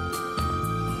back.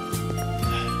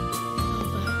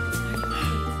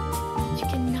 You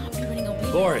cannot be running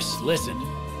away. Boris, listen.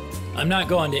 I'm not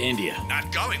going to India.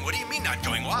 Not going? What do you mean not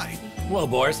going? Why? Well,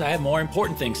 Boris, I have more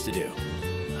important things to do.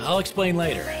 I'll explain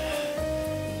later.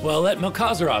 Well, let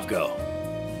Melkazarov go.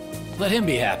 Let him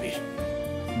be happy.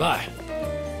 Bye.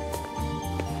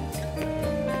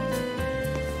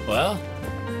 Well?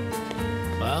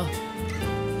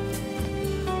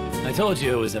 I told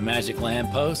you it was a magic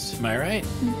lamppost, am I right?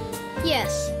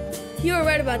 Yes. You were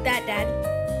right about that, Dad.